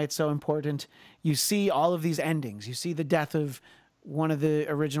 138 and why it's so important, you see all of these endings. You see the death of one of the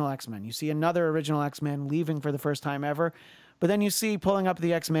original X-Men. You see another original X-Men leaving for the first time ever. But then you see, pulling up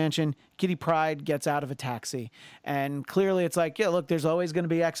the X-Mansion, Kitty Pryde gets out of a taxi. And clearly it's like, yeah, look, there's always going to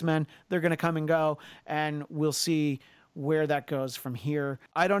be X-Men. They're going to come and go. And we'll see where that goes from here.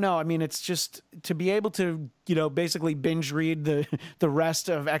 I don't know. I mean, it's just to be able to, basically binge read the rest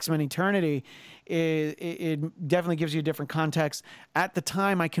of X-Men Eternity, it definitely gives you a different context. At the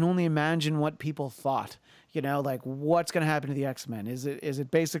time, I can only imagine what people thought. Like what's going to happen to the X-Men? Is it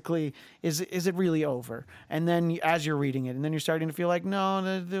basically, is it really over? And then as you're reading it, and then you're starting to feel like,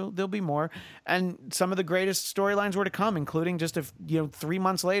 no, there'll be more. And some of the greatest storylines were to come, including just 3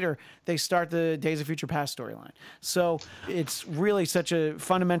 months later, they start the Days of Future Past storyline. So it's really such a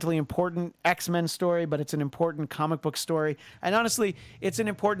fundamentally important X-Men story, but it's an important comic book story. And honestly, it's an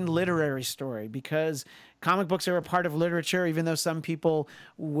important literary story, because comic books are a part of literature, even though some people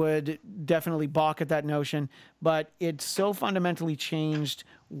would definitely balk at that notion. But it so fundamentally changed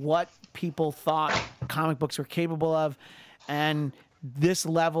what people thought comic books were capable of. And this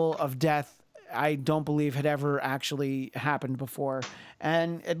level of death, I don't believe had ever actually happened before.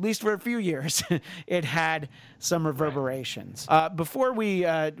 And at least for a few years, it had some reverberations. Before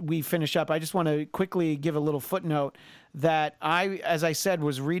we finish up, I just want to quickly give a little footnote that as I said,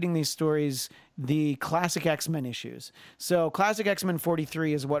 was reading these stories, the classic X-Men issues. So Classic X-Men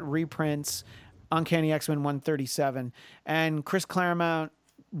 43 is what reprints Uncanny X-Men 137. And Chris Claremont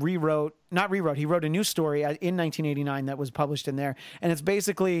he wrote a new story in 1989 that was published in there. And it's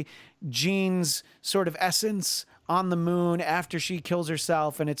basically Jean's sort of essence on the moon after she kills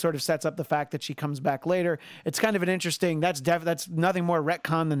herself, and it sort of sets up the fact that she comes back later. It's kind of an interesting, that's nothing more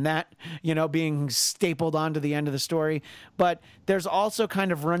retcon than that, being stapled onto the end of the story. But there's also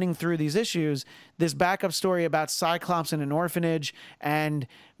kind of running through these issues, this backup story about Cyclops in an orphanage and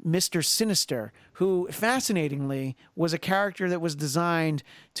Mr. Sinister, who fascinatingly was a character that was designed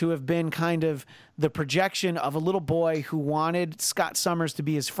to have been kind of the projection of a little boy who wanted Scott Summers to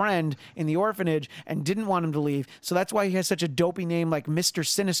be his friend in the orphanage and didn't want him to leave. So that's why he has such a dopey name like Mr.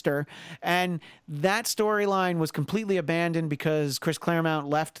 Sinister. And that storyline was completely abandoned because Chris Claremont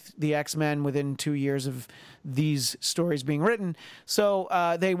left the X-Men within 2 years of these stories being written. So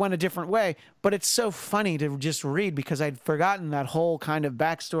they went a different way. But it's so funny to just read because I'd forgotten that whole kind of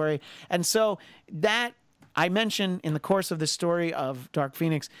backstory. And so that I mention in the course of this story of Dark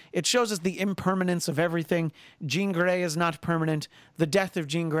Phoenix, it shows us the impermanence of everything. Jean Grey is not permanent. The death of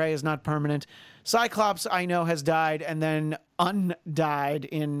Jean Grey is not permanent. Cyclops, I know, has died and then undied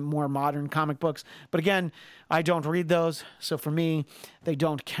in more modern comic books. But again, I don't read those, so for me, they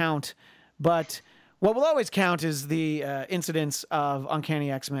don't count. But what will always count is the incidents of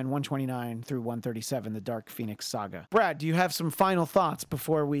Uncanny X-Men 129 through 137, the Dark Phoenix Saga. Brad, do you have some final thoughts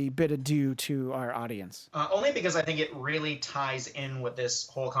before we bid adieu to our audience? Only because I think it really ties in with this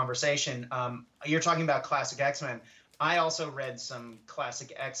whole conversation. You're talking about classic X-Men. I also read some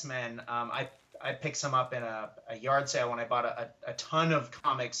classic X-Men. I picked some up in a yard sale when I bought a ton of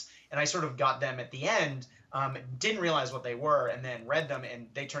comics, and I sort of got them at the end. Didn't realize what they were, and then read them, and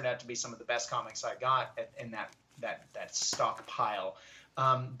they turned out to be some of the best comics I got in that stockpile.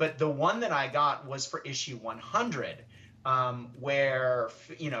 But the one that I got was for issue 100, where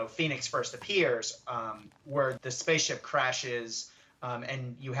Phoenix first appears, where the spaceship crashes,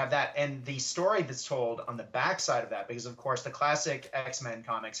 and you have that, and the story that's told on the backside of that, because of course the classic X-Men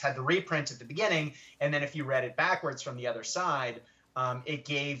comics had the reprint at the beginning, and then if you read it backwards from the other side, it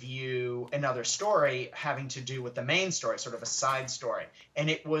gave you another story having to do with the main story, sort of a side story. And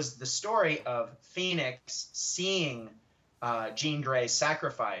it was the story of Phoenix seeing Jean Grey's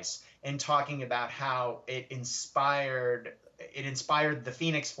sacrifice and talking about how it inspired the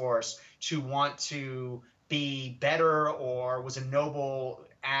Phoenix Force to want to be better, or was a noble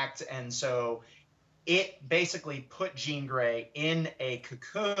act. And so it basically put Jean Grey in a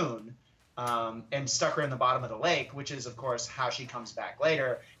cocoon, and stuck her in the bottom of the lake, which is, of course, how she comes back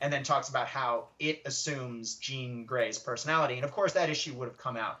later, and then talks about how it assumes Jean Grey's personality. And, of course, that issue would have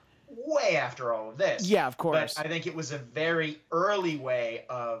come out way after all of this. Yeah, of course. But I think it was a very early way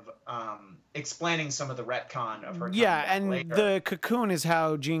of explaining some of the retcon of her. Yeah, and later. the cocoon is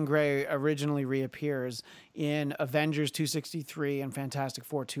how Jean Grey originally reappears in Avengers 263 and Fantastic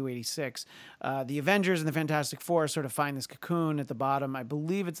Four 286. The Avengers and the Fantastic Four sort of find this cocoon at the bottom. I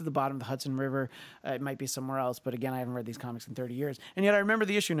believe it's at the bottom of the Hudson River. It might be somewhere else, but again, I haven't read these comics in 30 years. And yet I remember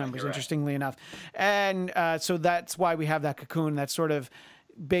the issue numbers, interestingly enough. And so that's why we have that cocoon. That's sort of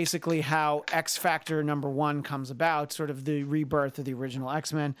basically how X Factor #1 comes about, sort of the rebirth of the original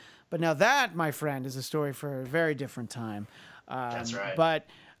X-Men. But now that, my friend, is a story for a very different time. That's right. But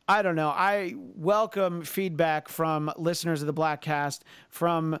I don't know. I welcome feedback from listeners of the Bladtcast,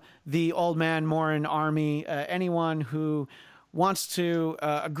 from the Old Man Morin Army, anyone who wants to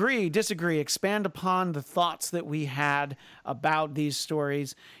agree, disagree, expand upon the thoughts that we had about these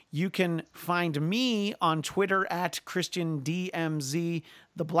stories. You can find me on Twitter at ChristianDMZ.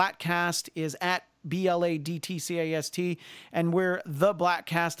 The Bladtcast is at BLADTCAST, and we're The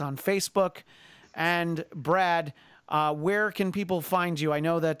Bladtcast on Facebook. And Brad, where can people find you? I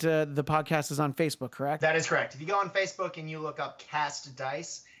know that the podcast is on Facebook, correct? That is correct. If you go on Facebook and you look up Cast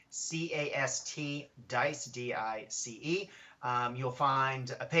Dice, CAST Dice, DICE, you'll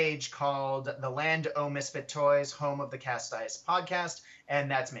find a page called The Land O' Misfit Toys, home of the Cast Dice podcast, and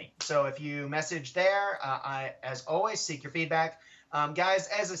that's me. So if you message there, I, as always, seek your feedback. Guys,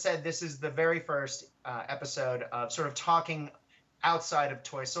 as I said, this is the very first episode of sort of talking outside of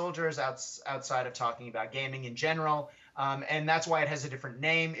Toy Soldiers, outside of talking about gaming in general, and that's why it has a different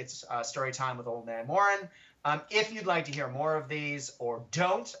name. It's Storytime with Old Man Morin. If you'd like to hear more of these, or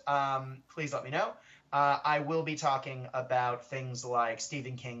don't, please let me know. I will be talking about things like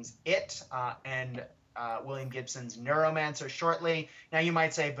Stephen King's It and William Gibson's Neuromancer shortly. Now you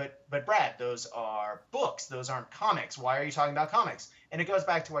might say, but Brad, those are books. Those aren't comics. Why are you talking about comics? And it goes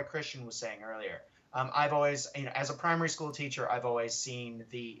back to what Christian was saying earlier. I've always, as a primary school teacher, I've always seen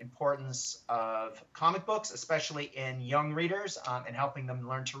the importance of comic books, especially in young readers, and helping them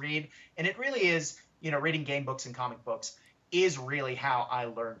learn to read. And it really is, reading game books and comic books is really how I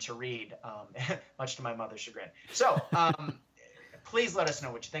learned to read, much to my mother's chagrin. So please let us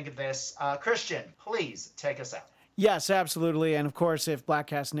know what you think of this. Christian, please take us out. Yes, absolutely. And of course, if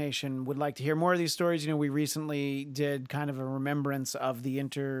Bladtcast Nation would like to hear more of these stories, we recently did kind of a remembrance of the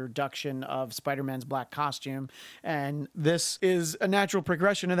introduction of Spider-Man's black costume. And this is a natural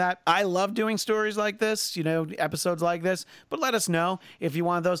progression of that. I love doing stories like this, episodes like this, but let us know if you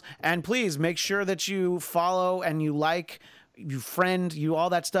want those. And please make sure that you follow and you like, you friend, you all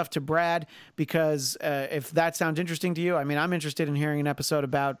that stuff to Brad, because if that sounds interesting to you, I'm interested in hearing an episode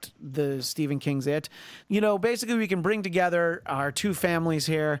about the Stephen King's It. Basically we can bring together our two families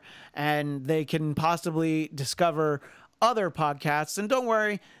here, and they can possibly discover other podcasts. And don't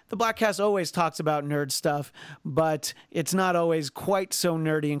worry, the Bladtcast always talks about nerd stuff, but it's not always quite so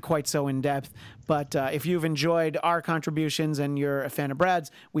nerdy and quite so in-depth. But if you've enjoyed our contributions and you're a fan of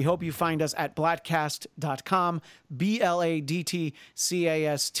Brad's, we hope you find us at bladtcast.com,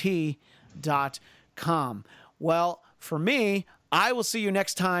 BLADTCAST.com. Well, for me, I will see you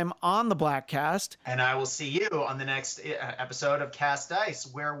next time on the Bladtcast. And I will see you on the next episode of Cast Dice,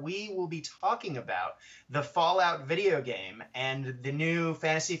 where we will be talking about the Fallout video game and the new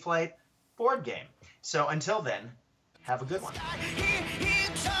Fantasy Flight board game. So until then, have a good one. Here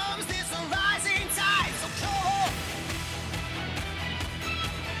comes this rising tide, so come on.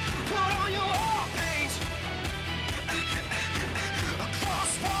 Put on your war paint.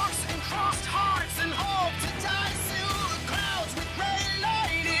 Cross walks and crossed hearts and hope to die through the clouds with gray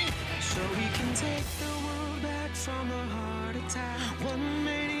lighting. So we can take the world back from a heart attack. One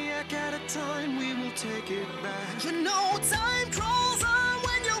maniac at a time, we will take it back. You know time crawls on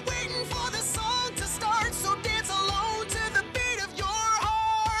when you're waiting for